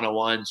Safety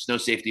 101, Snow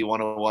Safety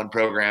 101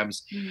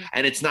 programs.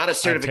 And it's not a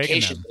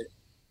certification.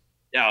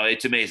 No,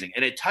 it's amazing.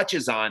 And it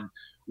touches on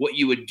what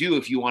you would do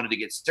if you wanted to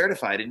get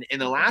certified. And in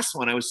the last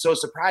one, I was so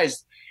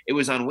surprised. It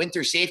was on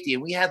winter safety,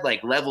 and we had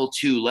like level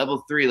 2,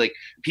 level 3, like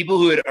people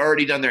who had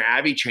already done their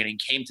Abbey training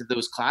came to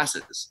those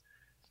classes.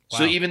 Wow.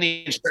 So even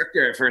the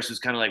instructor at first was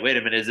kind of like, wait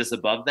a minute, is this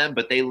above them?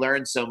 But they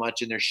learned so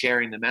much, and they're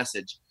sharing the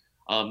message.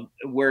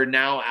 We're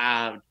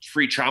now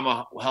free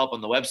trauma help on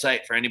the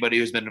website for anybody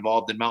who's been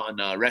involved in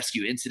mountain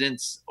rescue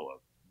incidents.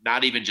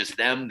 Not even just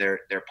them,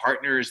 their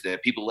partners, the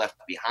people left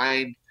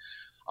behind.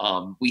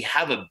 We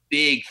have a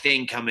big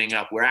thing coming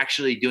up. We're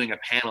actually doing a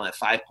panel at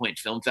 5 Point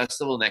Film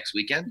Festival next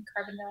weekend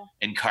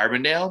in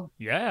Carbondale.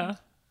 Yeah.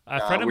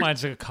 A friend of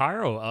mine's a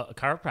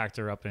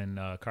chiropractor up in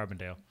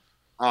Carbondale.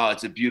 Oh,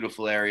 it's a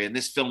beautiful area. And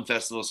this film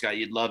festival, Scott,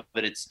 you'd love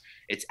it.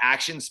 It's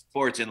action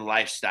sports and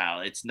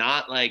lifestyle. It's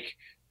not like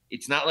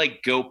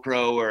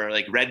GoPro or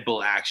like Red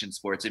Bull action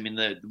sports. I mean,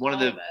 one of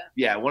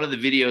the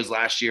videos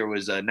last year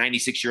was a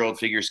 96-year-old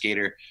figure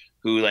skater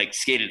who like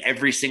skated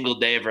every single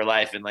day of her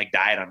life and like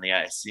died on the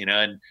ice,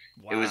 and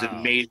It was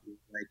amazing.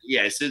 Like,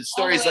 yeah, so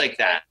stories like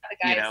that, the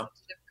guys of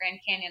Grand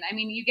Canyon. I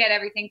mean, you get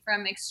everything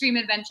from extreme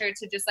adventure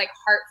to just like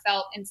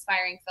heartfelt,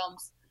 inspiring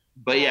films.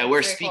 But yeah,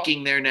 we're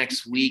speaking there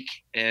next week,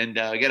 and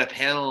I got a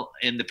panel,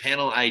 and the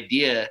panel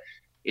idea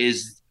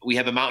is we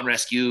have a mountain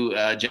rescue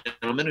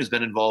gentleman who's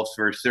been involved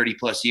for 30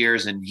 plus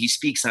years, and he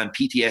speaks on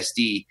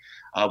PTSD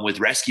with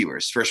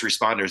rescuers, first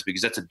responders,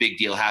 because that's a big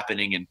deal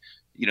happening, and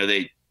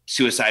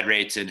suicide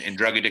rates and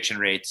drug addiction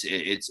rates,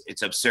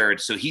 it's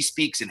absurd. So he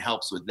speaks and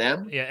helps with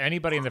them. Yeah,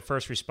 anybody in the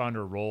first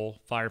responder role,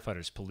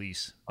 firefighters,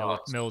 police,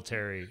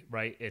 military,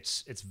 right?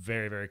 It's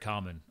very, very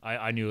common.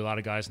 I knew a lot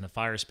of guys in the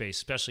fire space,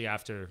 especially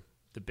after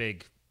the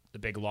big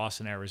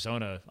loss in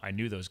Arizona. I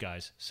knew those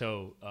guys.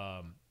 So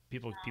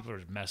people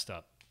are messed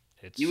up.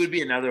 You would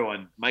be another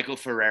one. Michael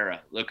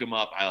Ferreira. Look him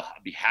up. I'll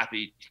be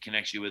happy to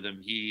connect you with him.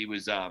 He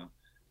was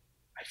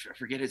I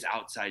forget his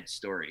Outside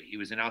story. He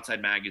was in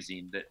Outside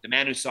magazine, the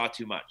man who saw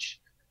too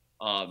much.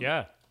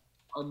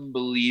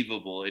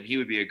 Unbelievable. And he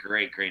would be a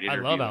great interview. I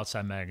love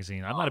Outside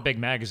magazine. I'm not a big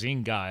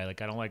magazine guy.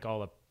 Like, I don't like all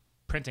the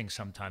printing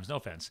sometimes, no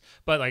offense.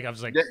 But like, I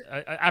was like,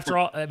 after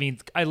all, I mean,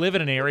 I live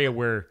in an area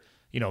where,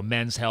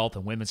 Men's Health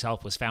and Women's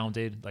Health was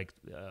founded, like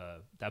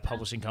that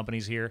publishing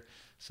company's here.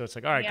 So it's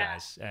like, all right,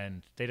 guys.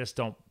 And they just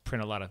don't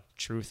print a lot of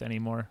truth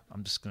anymore.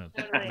 I'm just going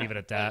to leave it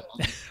at that.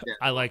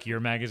 I like your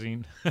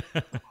magazine.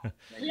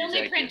 We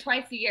only print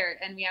twice a year,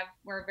 and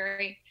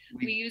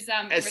we use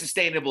as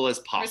sustainable as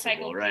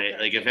possible, right?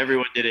 Like if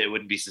everyone did it, it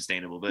wouldn't be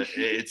sustainable, but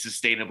it's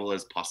sustainable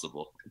as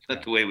possible.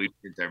 That's the way we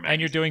print our magazine. And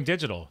you're doing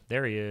digital.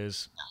 There he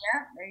is.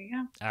 Yeah, there you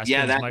go.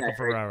 Aspen's Michael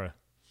Ferrara.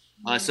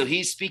 So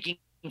he's speaking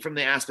from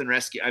the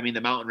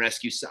the Mountain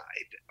Rescue side.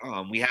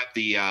 We have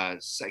the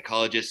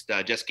psychologist,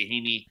 Jessica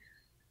Heaney.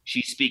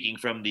 She's speaking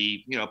from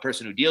the,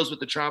 person who deals with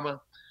the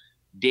trauma.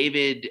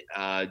 David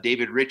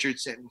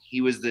Richardson, he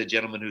was the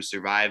gentleman who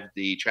survived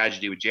the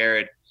tragedy with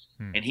Jared.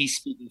 And he's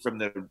speaking from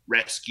the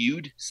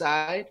rescued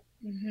side.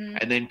 Mm-hmm.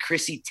 And then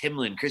Chrissy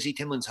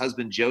Timlin's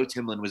husband, Joe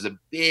Timlin, was a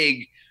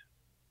big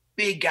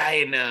guy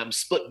in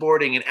split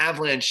boarding and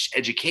avalanche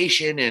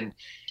education. And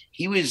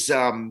he was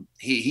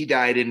he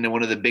died in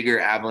one of the bigger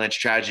avalanche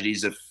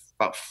tragedies of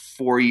about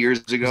 4 years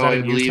ago,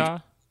 I believe. Utah?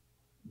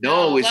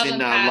 No, it was in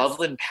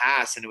Loveland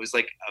Pass, and it was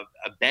like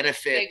a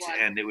benefit,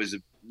 and it was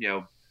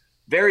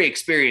very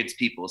experienced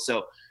people.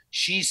 So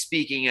she's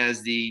speaking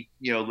as the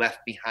left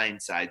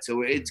behind side.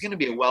 So it's going to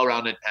be a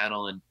well-rounded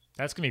panel, and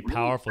that's going to be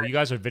powerful. You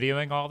guys are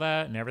videoing all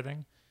that and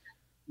everything.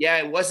 Yeah,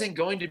 it wasn't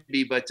going to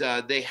be, but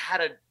they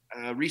had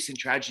a recent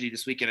tragedy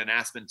this weekend in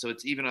Aspen, so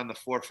it's even on the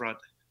forefront.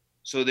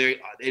 So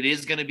it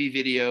is going to be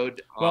videoed.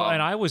 Well,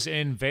 and I was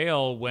in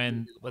Vail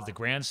when the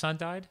grandson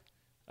died.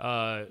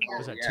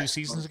 Was that 2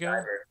 seasons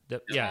ago?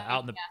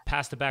 Out in the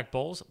past the back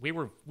bowls. We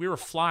were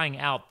flying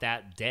out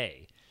that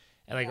day,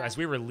 and as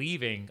we were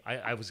leaving,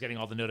 I was getting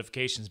all the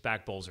notifications.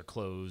 Back bowls are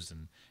closed,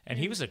 and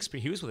he was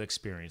with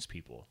experienced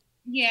people.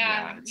 Big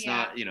Heart,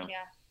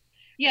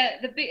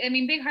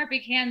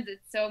 Big Hands.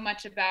 It's so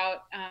much about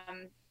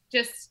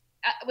just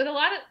with a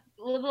lot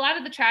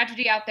of the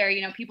tragedy out there.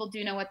 People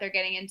do know what they're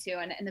getting into,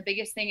 and the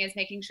biggest thing is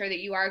making sure that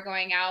you are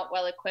going out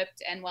well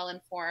equipped and well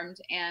informed.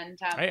 And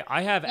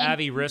I have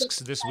Avi risks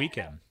this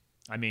weekend.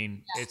 I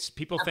mean, it's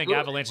people think Absolutely.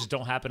 avalanches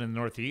don't happen in the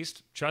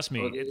Northeast. Trust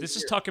me, Oh, they this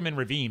is do. Tuckerman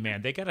Ravine,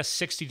 man. They got a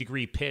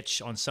 60-degree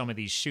pitch on some of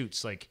these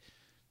chutes. Like,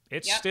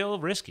 it's Yep. still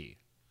risky.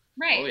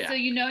 Right. Oh, yeah. So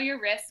you know your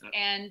risk,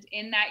 and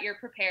in that you're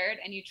prepared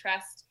and you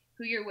trust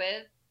who you're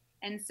with.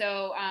 And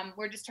so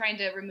we're just trying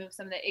to remove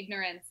some of the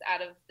ignorance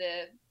out of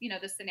the,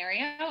 the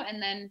scenario.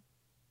 And then,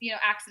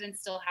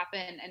 accidents still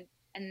happen.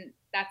 And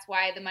that's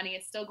why the money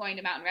is still going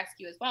to Mountain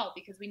Rescue as well,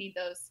 because we need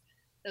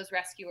those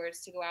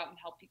rescuers to go out and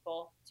help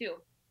people too.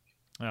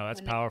 Oh,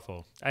 that's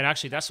powerful. And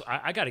actually,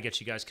 I got to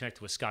get you guys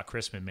connected with Scott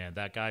Chrisman, man.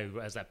 That guy who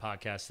has that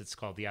podcast. It's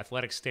called The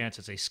Athletic Stance.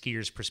 It's a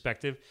skier's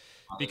perspective,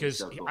 because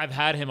so cool. I've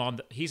had him on.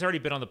 He's already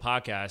been on the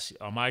podcast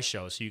on my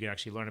show, so you can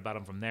actually learn about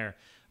him from there.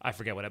 I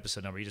forget what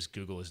episode number. You just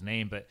Google his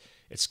name, but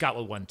it's Scott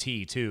with one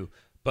T too.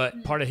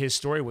 But part of his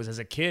story was, as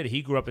a kid,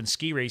 he grew up in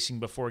ski racing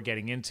before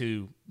getting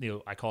into,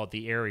 I call it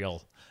the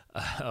aerial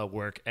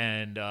work,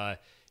 and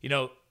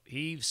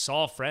he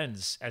saw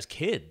friends as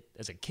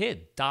a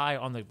kid die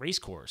on the race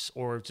course,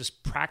 or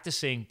just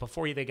practicing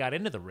before they got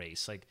into the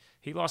race. Like,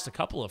 he lost a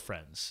couple of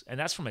friends, and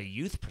that's from a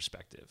youth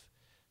perspective.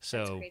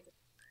 So,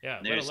 yeah,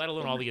 let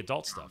alone all the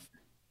adult stuff.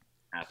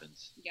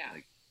 Happens. Yeah.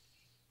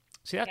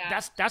 See,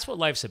 that's what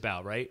life's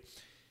about, right?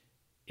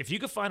 If you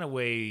could find a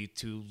way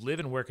to live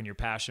and work in your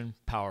passion,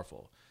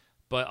 powerful.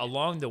 But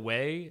along the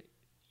way,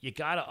 you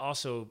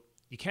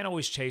can't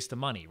always chase the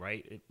money,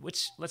 right?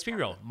 Which, let's be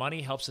real,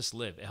 money helps us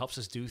live. It helps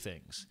us do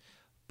things.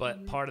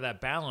 But part of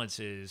that balance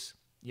is,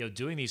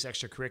 doing these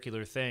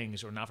extracurricular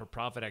things or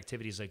not-for-profit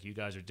activities like you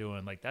guys are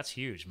doing. Like, that's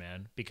huge,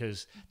 man,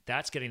 because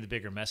that's getting the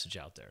bigger message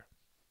out there.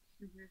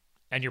 Mm-hmm.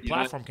 And your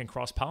platform can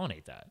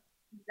cross-pollinate that.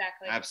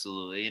 Exactly.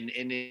 Absolutely.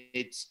 And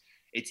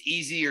it's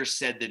easier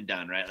said than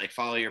done, right? Like,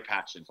 follow your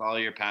passion,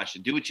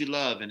 do what you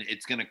love, and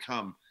it's going to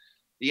come.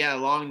 Yeah.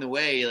 Along the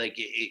way, like,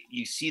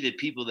 you see the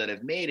people that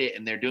have made it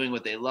and they're doing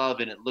what they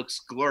love, and it looks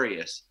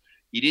glorious.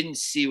 You didn't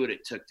see what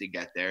it took to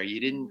get there. You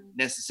didn't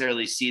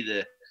necessarily see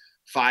the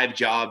 5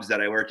 jobs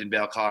that I worked in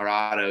Vail,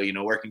 Colorado,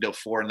 working till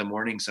 4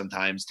 a.m.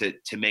 sometimes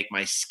to make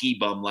my ski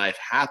bum life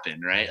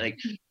happen. Right. Like,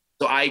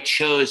 so I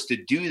chose to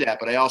do that,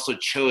 but I also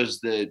chose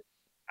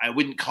I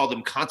wouldn't call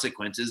them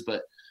consequences,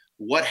 but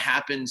what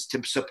happens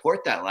to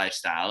support that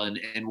lifestyle,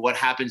 and what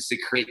happens to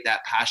create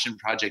that passion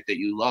project that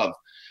you love.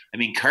 I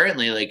mean,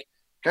 currently, like,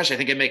 gosh, I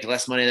think I make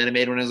less money than I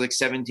made when I was like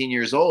 17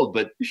 years old,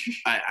 but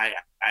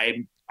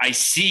I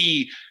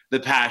see the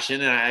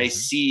passion, and I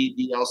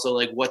see also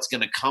like what's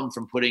going to come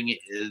from putting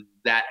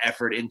that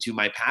effort into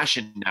my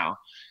passion now.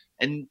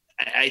 And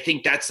I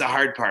think that's the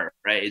hard part,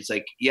 right? It's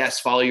like, yes,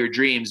 follow your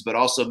dreams, but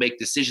also make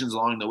decisions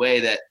along the way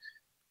that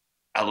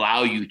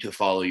allow you to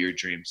follow your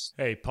dreams.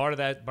 Hey, part of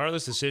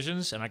those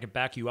decisions, and I can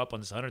back you up on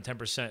this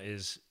 110%,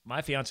 is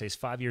my fiance is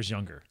 5 years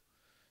younger,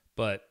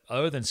 but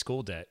other than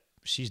school debt,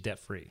 she's debt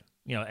free,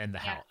 and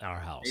our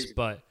house. Amazing.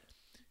 But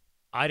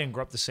I didn't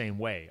grow up the same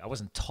way. I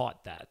wasn't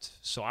taught that.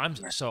 So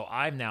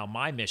I'm now,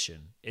 my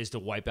mission is to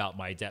wipe out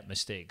my debt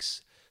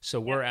mistakes. So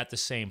we're at the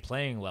same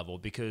playing level,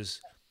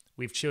 because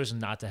we've chosen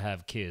not to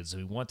have kids.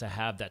 We want to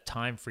have that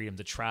time freedom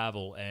to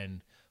travel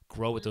and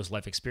grow with those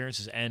life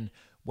experiences. And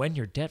when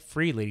you're debt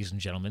free, ladies and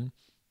gentlemen,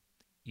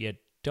 you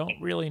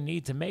don't really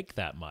need to make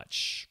that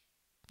much,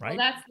 right?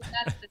 Well,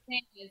 that's the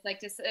thing, is like,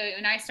 just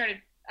when I started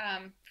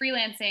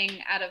freelancing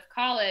out of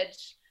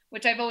college,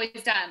 which I've always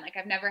done. Like,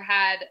 I've never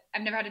had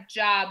a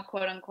job,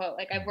 quote unquote.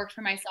 Like, I've worked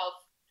for myself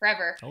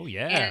forever. Oh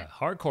yeah,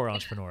 hardcore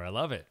entrepreneur. I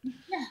love it.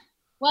 Yeah.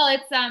 Well,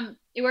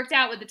 it worked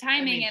out with the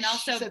timing, and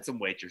also she had some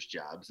waitress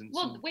jobs and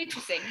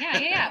waitressing. Yeah.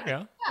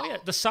 Yeah. Oh, yeah.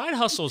 The side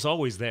hustle is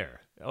always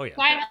there. Oh yeah.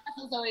 Side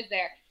hustle is always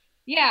there.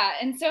 Yeah.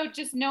 And so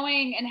just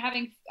knowing and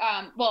having,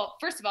 well,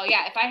 first of all,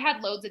 yeah, if I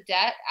had loads of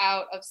debt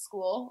out of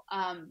school,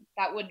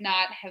 that would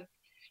not have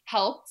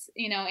helped,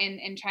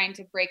 in trying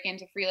to break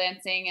into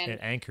freelancing. And it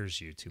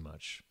anchors you too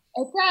much.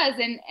 It does.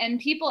 And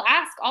people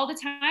ask all the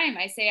time.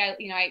 I say,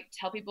 I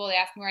tell people, they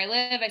ask me where I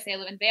live. I say I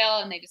live in Vail,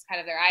 and they just kind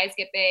of, their eyes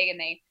get big, and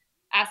they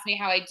ask me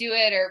how I do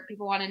it, or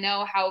people want to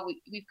know how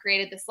we've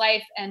created this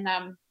life. And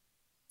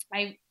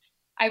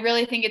I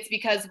really think it's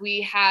because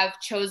we have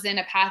chosen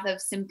a path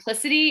of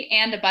simplicity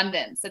and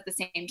abundance at the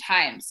same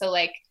time. So,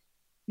 like,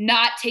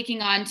 not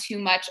taking on too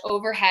much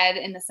overhead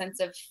in the sense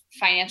of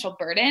financial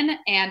burden.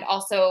 And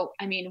also,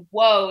 I mean,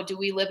 whoa, do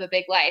we live a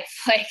big life?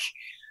 Like,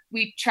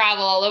 we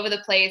travel all over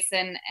the place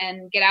and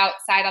get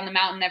outside on the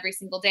mountain every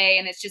single day.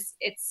 And it's just,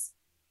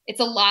 it's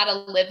a lot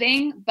of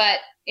living, but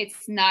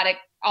it's not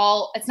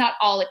all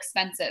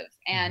expensive.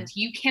 And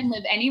you can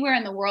live anywhere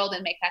in the world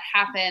and make that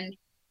happen.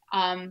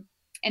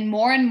 And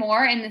more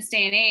in this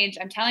day and age,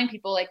 I'm telling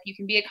people, like, you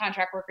can be a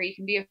contract worker, you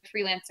can be a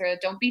freelancer.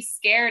 Don't be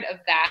scared of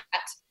that.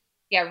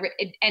 Yeah.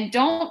 And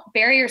don't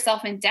bury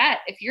yourself in debt.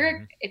 If you're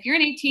an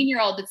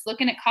 18-year-old that's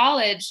looking at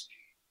college,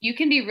 you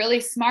can be really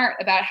smart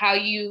about how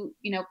you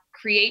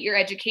create your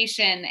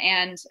education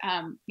and,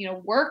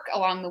 work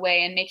along the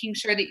way, and making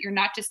sure that you're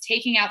not just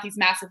taking out these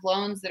massive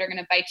loans that are going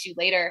to bite you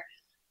later.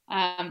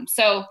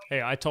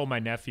 Hey, I told my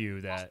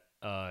nephew that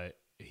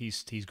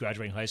he's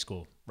graduating high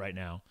school right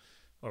now,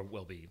 or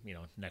will be,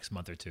 next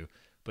month or two,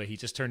 but he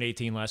just turned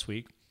 18 last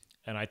week.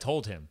 And I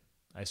told him,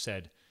 I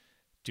said,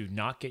 do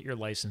not get your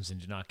license and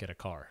do not get a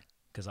car,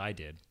 because I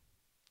did.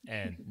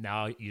 And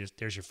now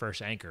there's your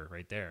first anchor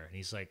right there. And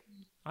he's like,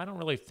 I don't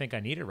really think I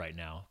need it right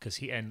now.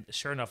 And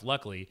sure enough,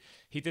 luckily,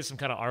 he did some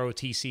kind of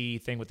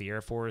ROTC thing with the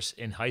Air Force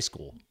in high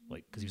school,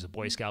 like, because he was a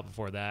Boy Scout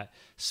before that.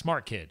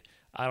 Smart kid.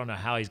 I don't know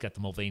how he's got the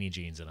Mulvaney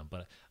genes in him,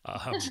 but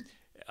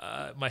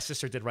my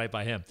sister did right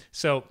by him.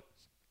 So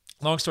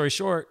long story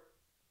short,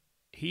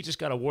 he just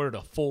got awarded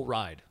a full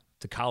ride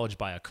to college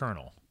by a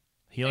colonel.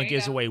 He only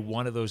gives away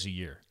one of those a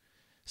year.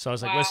 So I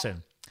was like,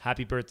 listen,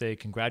 happy birthday,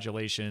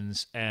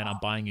 congratulations, and I'm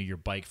buying you your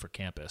bike for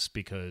campus,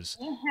 because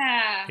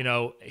you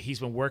know, he's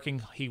been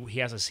working. He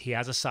has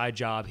a side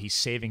job. He's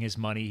saving his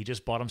money. He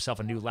just bought himself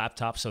a new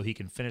laptop so he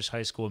can finish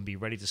high school and be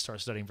ready to start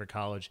studying for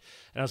college.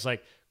 And I was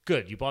like,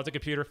 good, you bought the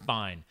computer,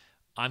 fine.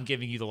 I'm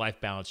giving you the life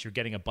balance. You're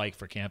getting a bike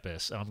for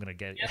campus, and I'm gonna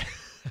get you.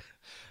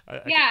 I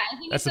think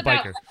that's it's the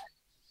about biker.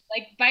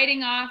 like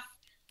biting off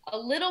a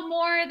little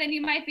more than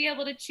you might be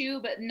able to chew,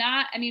 but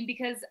not, I mean,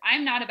 because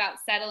I'm not about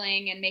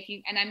settling and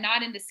I'm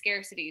not into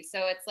scarcity.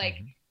 So it's like,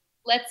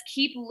 let's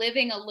keep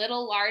living a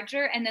little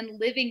larger and then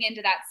living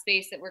into that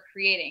space that we're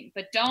creating,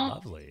 but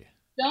don't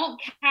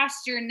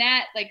cast your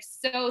net like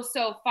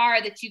so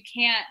far that you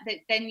can't, that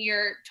then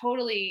you're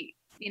totally,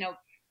 your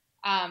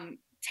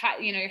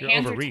You're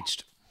hands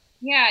overreached.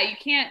 You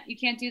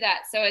can't do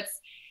that. So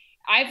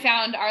I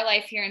found our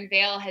life here in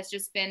Vail has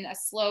just been a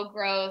slow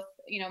growth,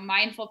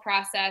 mindful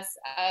process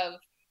of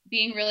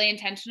being really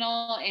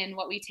intentional in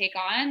what we take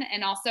on,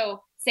 and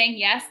also saying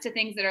yes to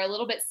things that are a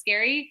little bit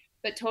scary,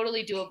 but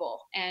totally doable.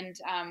 And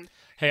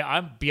hey,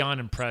 I'm beyond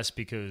impressed,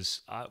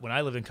 because when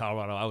I lived in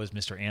Colorado, I was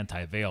Mr.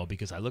 Anti-Vail,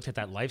 because I looked at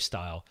that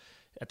lifestyle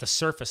at the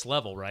surface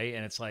level, right?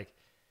 And it's like,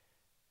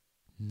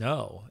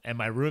 no. And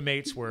my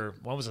roommates one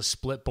was a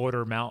split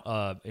border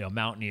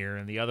mountaineer,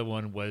 and the other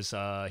one was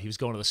he was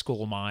going to the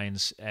School of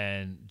Mines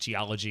and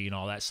geology and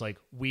all that. So like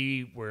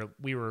we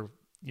were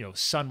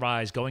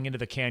sunrise, going into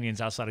the canyons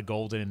outside of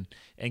Golden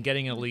and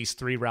getting at least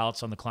 3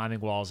 routes on the climbing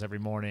walls every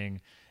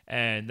morning,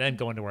 and then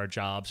going to our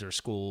jobs or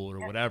school or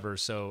whatever.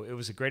 So it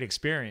was a great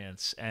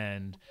experience.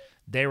 And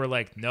they were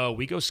like, no,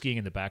 we go skiing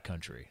in the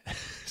backcountry.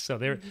 So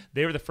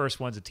they were the first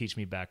ones to teach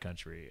me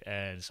backcountry.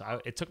 And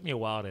so it took me a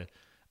while to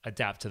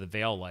adapt to the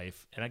Vail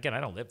life. And again,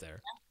 I don't live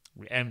there.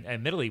 And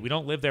admittedly, we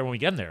don't live there when we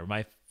get there.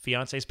 My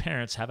fiance's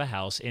parents have a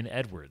house in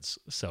Edwards,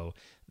 so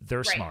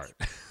they're smart.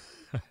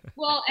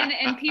 Well,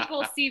 and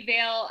people see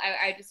Vail.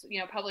 I just,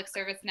 public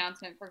service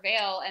announcement for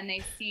Vail, and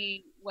they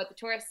see what the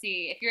tourists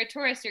see. If you're a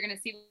tourist, you're going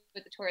to see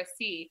what the tourists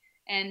see,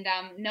 and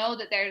know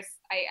that there's,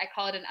 I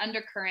call it an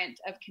undercurrent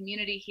of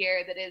community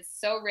here that is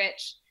so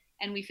rich.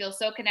 And we feel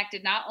so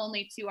connected, not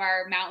only to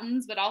our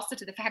mountains, but also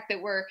to the fact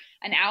that we're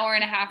an hour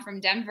and a half from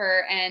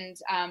Denver. And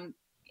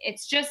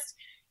it's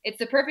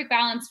the perfect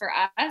balance for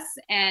us.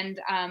 And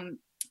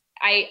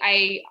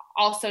I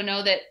also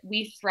know that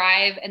we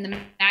thrive, and the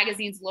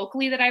magazines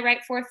locally that I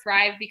write for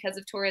thrive because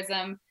of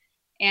tourism.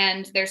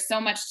 And there's so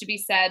much to be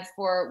said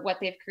for what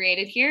they've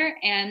created here.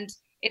 And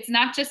it's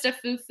not just a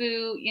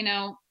foo-foo,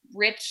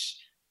 rich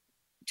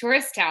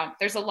tourist town.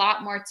 There's a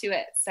lot more to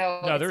it.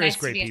 So no, there is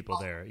great people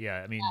there.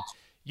 Yeah. I mean,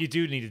 you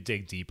do need to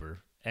dig deeper.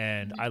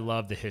 And I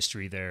love the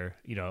history there.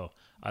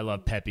 I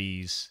love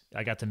Pepe's.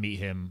 I got to meet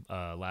him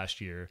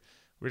last year.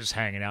 We were just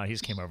hanging out. He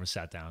just came over and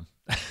sat down.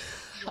 I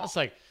was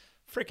like,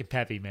 freaking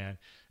Pepe, man.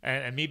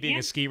 And me being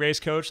a ski race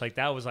coach, like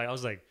that was like, I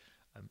was like,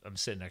 I'm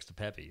sitting next to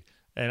Pepe.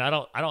 And I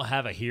don't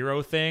have a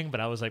hero thing,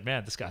 but I was like,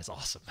 man, this guy's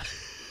awesome.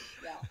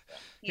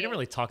 He didn't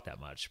really talk that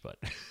much, but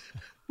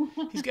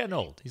he's getting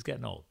old. He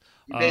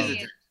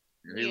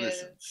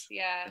listens.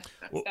 Yeah,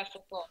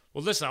 special soul.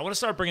 Well, listen, I want to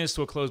start bringing this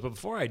to a close, but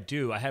before I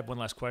do, I had one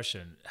last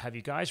question. Have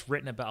you guys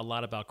written a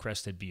lot about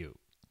Crested Butte?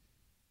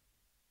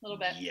 A little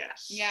bit.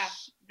 Yes. Yeah,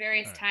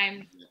 various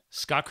times.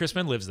 Scott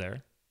Chrisman lives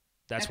there.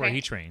 That's where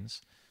he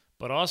trains.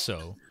 But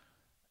also,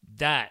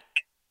 that,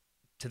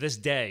 to this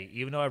day,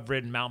 even though I've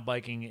ridden mountain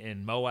biking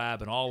in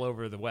Moab and all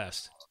over the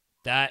West,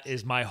 that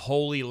is my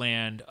holy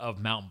land of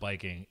mountain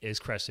biking, is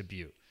Crested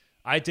Butte.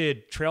 I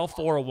did Trail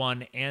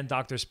 401 and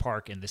Doctors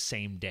Park in the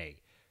same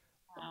day.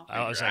 Wow.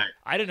 I was like,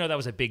 I didn't know that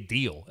was a big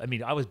deal. I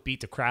mean, I was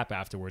beat to crap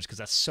afterwards because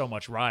that's so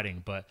much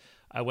riding. But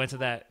I went to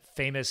that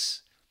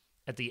famous,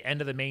 at the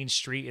end of the main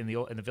street in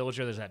the village,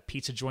 there's that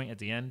pizza joint at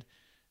the end.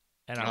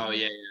 And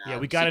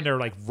we got in there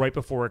like right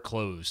before it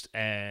closed.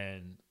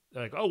 And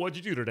they're like, oh, what'd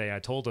you do today? I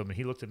told him, and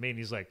he looked at me and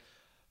he's like,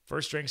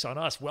 first drinks on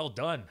us. Well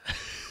done.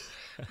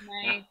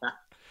 Nice.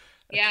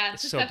 Yeah,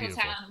 it's a special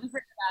town. We've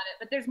heard about it,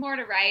 but there's more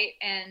to write.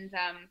 And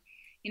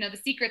the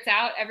secret's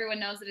out. Everyone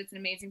knows that it's an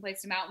amazing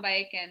place to mountain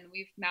bike, and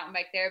we've mountain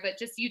biked there. But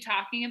just you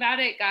talking about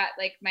it got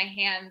like my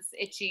hands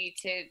itchy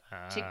to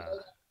ride.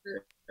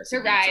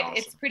 Awesome.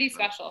 It's pretty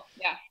special.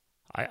 Yeah.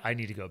 I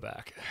need to go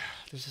back.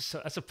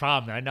 That's a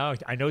problem.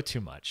 I know too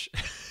much.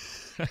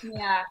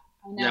 Yeah.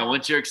 I know. Yeah.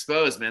 Once you're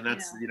exposed, man,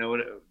 that's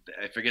what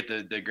I forget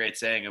the great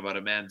saying about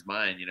a man's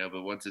mind.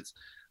 But once it's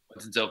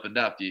opened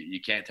up,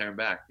 you can't turn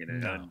back.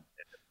 No. And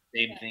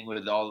same thing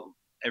with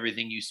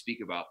everything you speak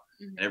about.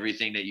 and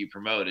everything that you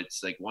promote.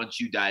 It's like, once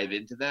you dive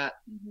into that,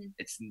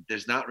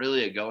 there's not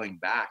really a going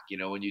back. You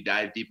know, when you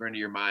dive deeper into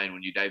your mind,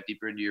 when you dive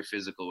deeper into your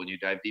physical, when you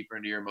dive deeper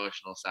into your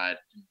emotional side,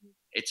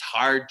 it's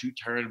hard to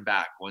turn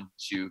back once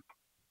you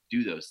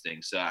do those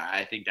things. So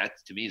I think that,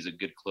 to me, is a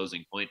good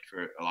closing point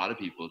for a lot of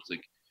people. It's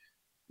like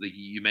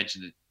you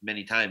mentioned it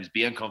many times,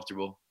 be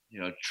uncomfortable, you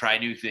know, try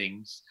new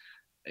things,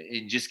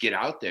 and just get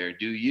out there,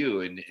 do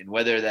you. And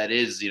whether that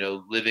is, you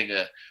know, living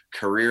a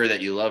career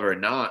that you love or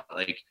not,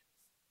 like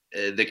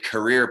the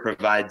career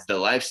provides the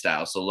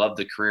lifestyle. So love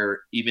the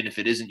career, even if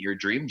it isn't your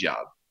dream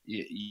job.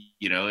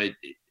 You know,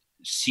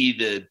 see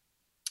the,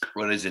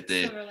 what is it?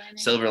 The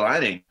silver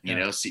lining, you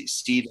know,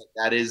 see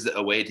that is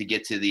a way to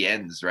get to the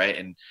ends. Right.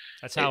 And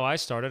that's how I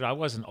started. I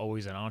wasn't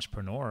always an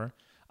entrepreneur.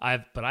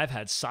 But I've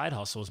had side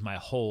hustles my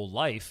whole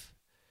life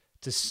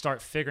to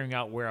start figuring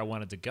out where I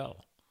wanted to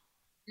go.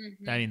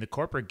 I mean, the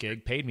corporate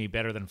gig paid me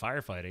better than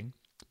firefighting,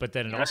 but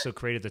then it also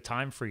created the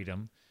time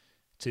freedom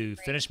to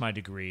finish my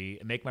degree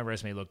and make my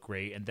resume look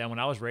great. And then when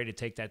I was ready to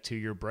take that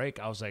 2-year break,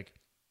 I was like,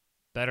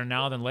 better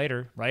now than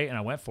later, right? And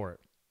I went for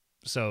it.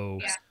 So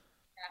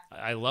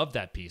I love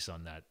that piece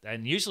on that.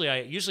 And usually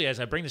as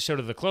I bring the show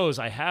to the close,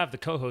 I have the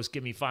co-host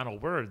give me final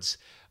words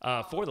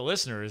for the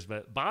listeners.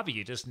 But Bobby,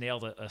 you just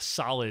nailed a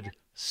solid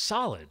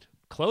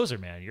closer,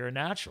 man. You're a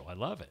natural. I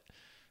love it.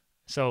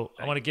 So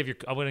I want to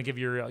give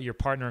your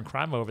partner in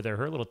crime over there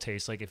her little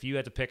taste. Like, if you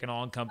had to pick an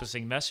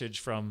all-encompassing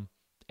message from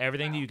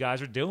everything that you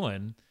guys are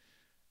doing,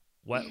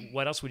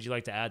 what else would you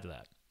like to add to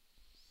that?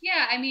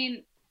 Yeah, I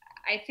mean,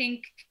 I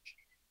think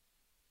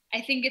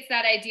it's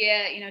that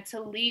idea, you know,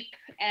 to leap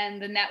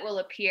and the net will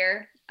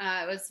appear.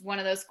 It was one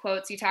of those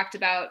quotes you talked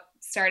about,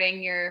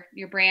 starting your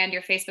brand,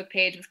 your Facebook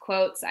page with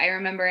quotes. I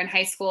remember in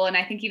high school, and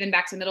I think even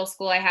back to middle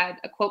school, I had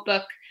a quote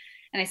book,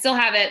 and I still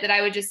have it, that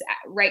I would just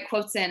write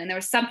quotes in. And there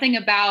was something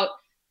about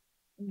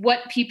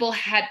what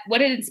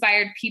had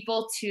inspired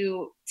people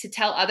to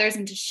tell others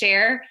and to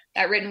share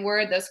that written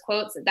word, those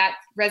quotes, that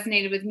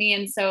resonated with me.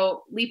 And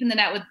so leap in the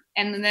net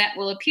and the net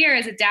will appear,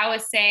 as a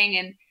Taoist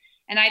saying.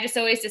 And I just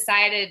always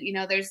decided, you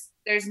know,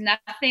 there's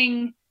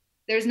nothing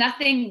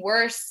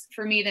worse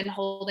for me than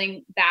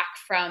holding back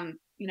from,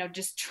 you know,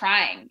 just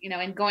trying, you know,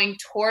 and going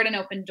toward an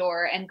open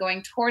door and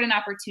going toward an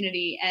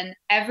opportunity. And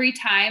every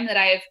time that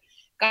I've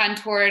gone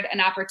toward an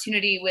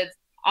opportunity with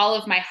all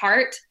of my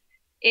heart,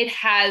 it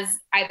has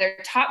either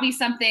taught me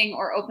something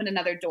or opened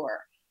another door.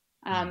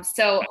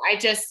 So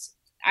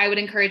I would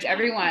encourage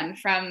everyone,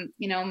 from,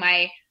 you know,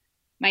 my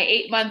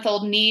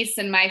 8-month-old niece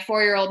and my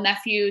 4-year-old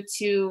nephew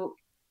to,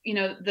 you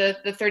know, the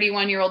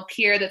 31-year-old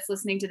peer that's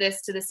listening to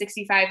this, to the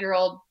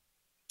 65-year-old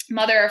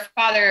mother or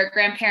father or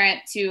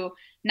grandparent, to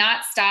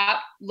not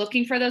stop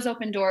looking for those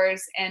open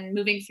doors and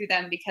moving through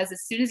them. Because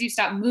as soon as you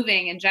stop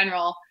moving in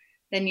general,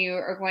 then you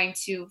are going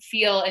to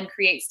feel and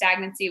create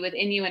stagnancy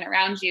within you and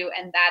around you.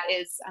 And that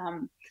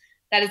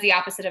is the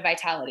opposite of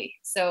vitality.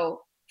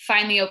 So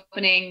find the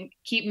opening,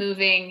 keep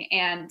moving,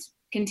 and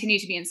continue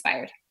to be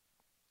inspired.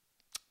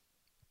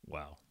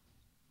 Wow.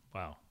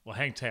 Well,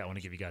 hang tight. I want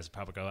to give you guys a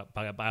pop go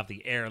off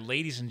the air.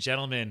 Ladies and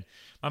gentlemen,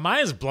 my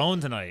mind is blown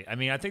tonight. I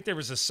mean, I think there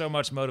was just so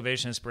much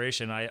motivation,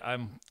 inspiration.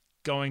 I'm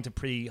going to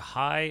pretty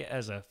high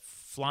as a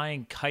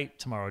flying kite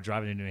tomorrow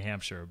driving to New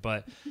Hampshire.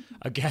 But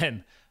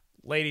again,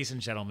 ladies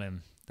and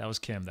gentlemen, that was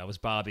Kim. That was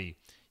Bobby.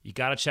 You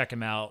got to check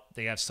them out.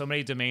 They have so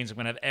many domains. I'm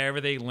going to have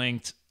everything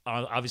linked,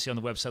 obviously, on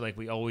the website like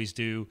we always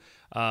do.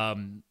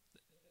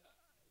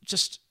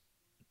 Just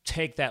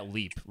take that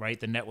leap, right?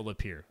 The net will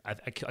appear. I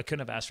couldn't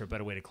have asked for a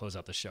better way to close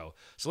out the show.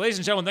 So, ladies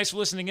and gentlemen, thanks for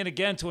listening in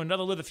again to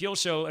another Live the Fuel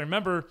show. And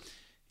remember,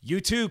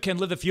 you too can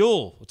live the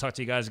fuel. We'll talk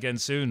to you guys again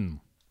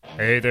soon.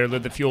 Hey there,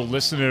 Live the Fuel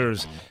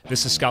listeners.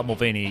 This is Scott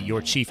Mulvaney,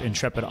 your Chief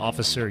Intrepid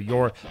Officer,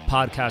 your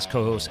podcast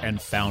co-host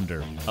and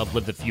founder of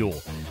Live the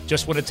Fuel.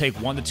 Just want to take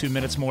 1 to 2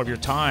 minutes more of your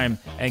time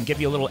and give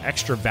you a little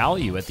extra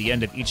value at the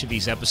end of each of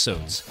these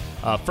episodes.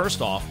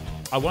 First off,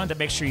 I wanted to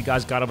make sure you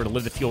guys got over to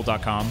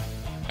livethefuel.com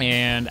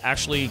and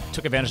actually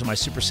took advantage of my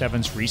Super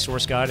 7s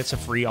resource guide. It's a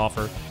free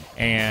offer,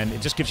 and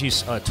it just gives you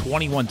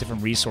 21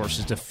 different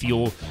resources to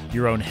fuel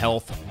your own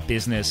health,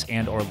 business,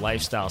 and or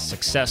lifestyle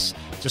success.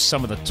 Just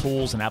some of the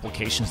tools and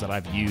applications that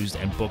I've used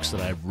and books that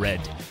I've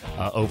read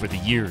over the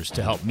years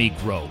to help me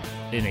grow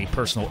in a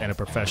personal and a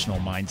professional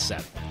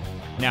mindset.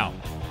 Now,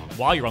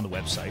 while you're on the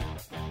website,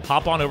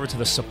 hop on over to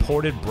the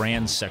supported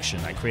brands section.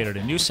 I created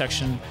a new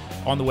section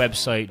on the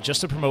website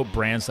just to promote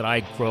brands that I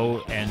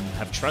grow and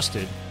have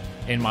trusted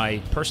in my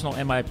personal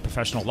and my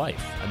professional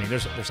life. I mean,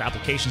 there's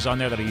applications on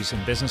there that I use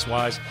in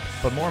business-wise,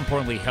 but more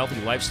importantly,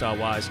 healthy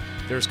lifestyle-wise.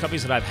 There's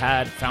companies that I've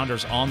had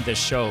founders on this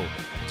show.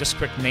 Just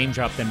quick name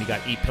drop them. You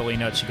got Eat Pilly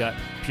Nuts, you got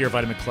Pure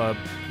Vitamin Club,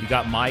 you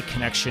got my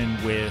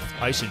connection with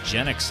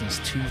Isogenics since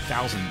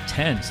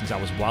 2010, since I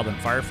was wild in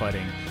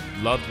firefighting.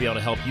 Love to be able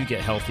to help you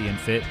get healthy and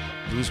fit,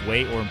 lose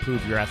weight, or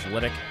improve your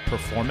athletic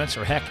performance,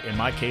 or heck, in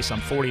my case, I'm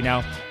 40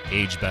 now,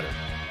 age better.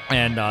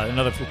 And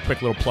another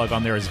quick little plug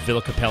on there is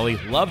Villa Capelli.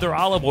 Love their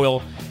olive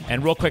oil.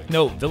 And real quick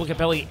note, Villa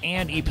Capelli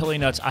and ePilly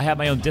Nuts, I have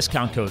my own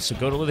discount code. So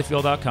go to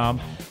livethefuel.com,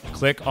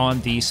 click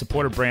on the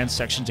supported brands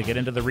section to get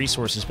into the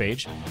resources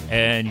page,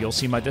 and you'll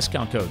see my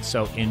discount code.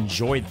 So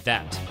enjoy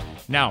that.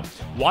 Now,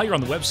 while you're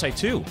on the website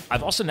too,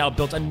 I've also now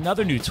built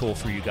another new tool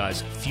for you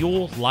guys,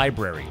 Fuel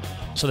Library.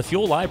 So the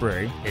Fuel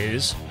Library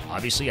is,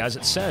 obviously as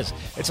it says,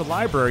 it's a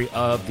library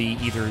of the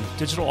either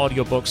digital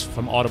audiobooks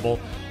from Audible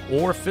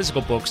or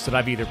physical books that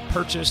I've either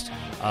purchased,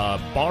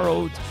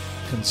 borrowed,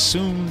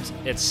 consumed,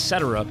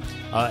 etc.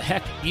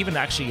 Heck, even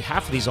actually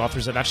half of these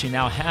authors I've actually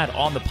now had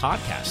on the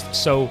podcast.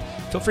 So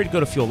feel free to go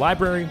to Fuel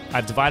Library.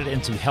 I've divided it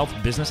into health,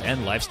 business,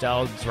 and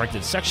lifestyle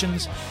directed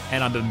sections,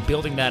 and I've been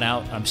building that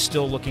out. I'm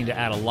still looking to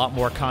add a lot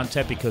more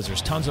content because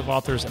there's tons of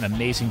authors and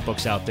amazing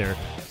books out there.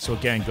 So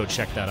again, go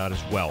check that out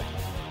as well.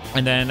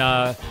 And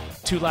then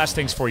two last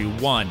things for you.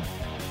 One,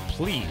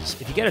 please,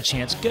 if you get a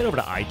chance, get over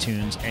to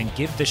iTunes and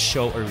give this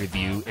show a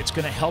review. It's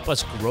going to help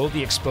us grow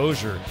the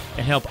exposure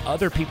and help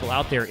other people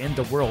out there in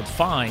the world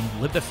find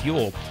Live the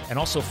Fuel, and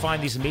also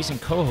find these amazing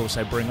co-hosts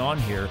I bring on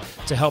here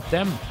to help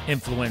them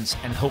influence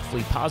and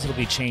hopefully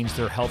positively change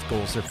their health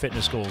goals, their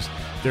fitness goals,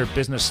 their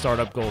business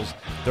startup goals,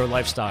 their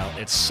lifestyle,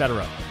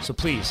 etc. So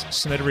please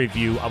submit a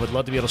review. I would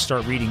love to be able to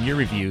start reading your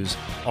reviews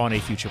on a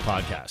future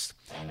podcast.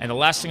 And the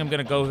last thing I'm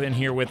going to go in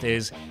here with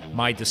is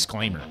my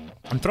disclaimer.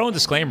 I'm throwing a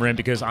disclaimer in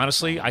because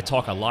honestly, I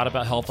talk a lot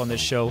about health on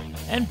this show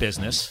and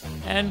business,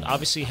 and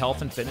obviously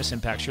health and fitness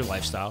impacts your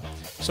lifestyle.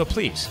 So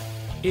please,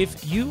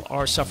 if you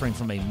are suffering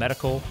from a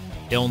medical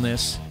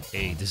illness,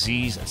 a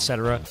disease,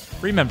 etc.,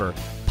 remember,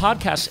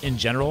 podcasts in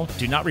general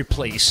do not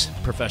replace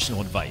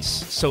professional advice.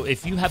 So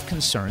if you have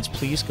concerns,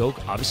 please go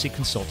obviously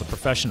consult a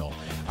professional.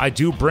 I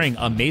do bring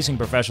amazing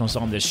professionals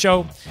on this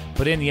show,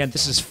 but in the end,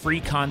 this is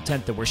free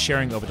content that we're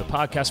sharing over the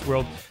podcast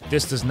world.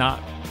 This does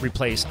not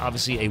replace,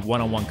 obviously, a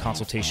one-on-one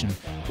consultation,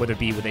 whether it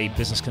be with a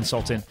business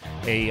consultant,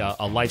 a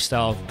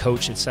lifestyle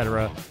coach,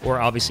 etc.,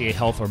 or obviously a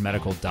health or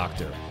medical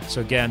doctor.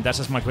 So again, that's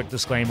just my quick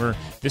disclaimer.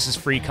 This is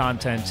free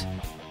content.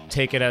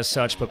 Take it as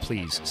such, but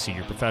please see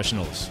your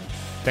professionals.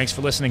 Thanks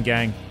for listening,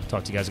 gang.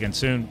 Talk to you guys again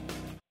soon.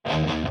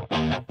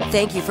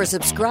 Thank you for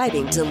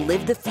subscribing to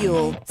Live the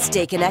Fuel.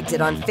 Stay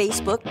connected on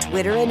Facebook,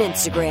 Twitter, and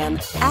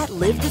Instagram at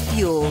Live the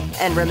Fuel.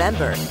 And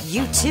remember,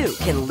 you too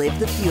can live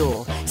the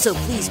fuel. So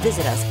please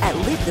visit us at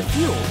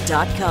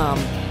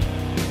livethefuel.com.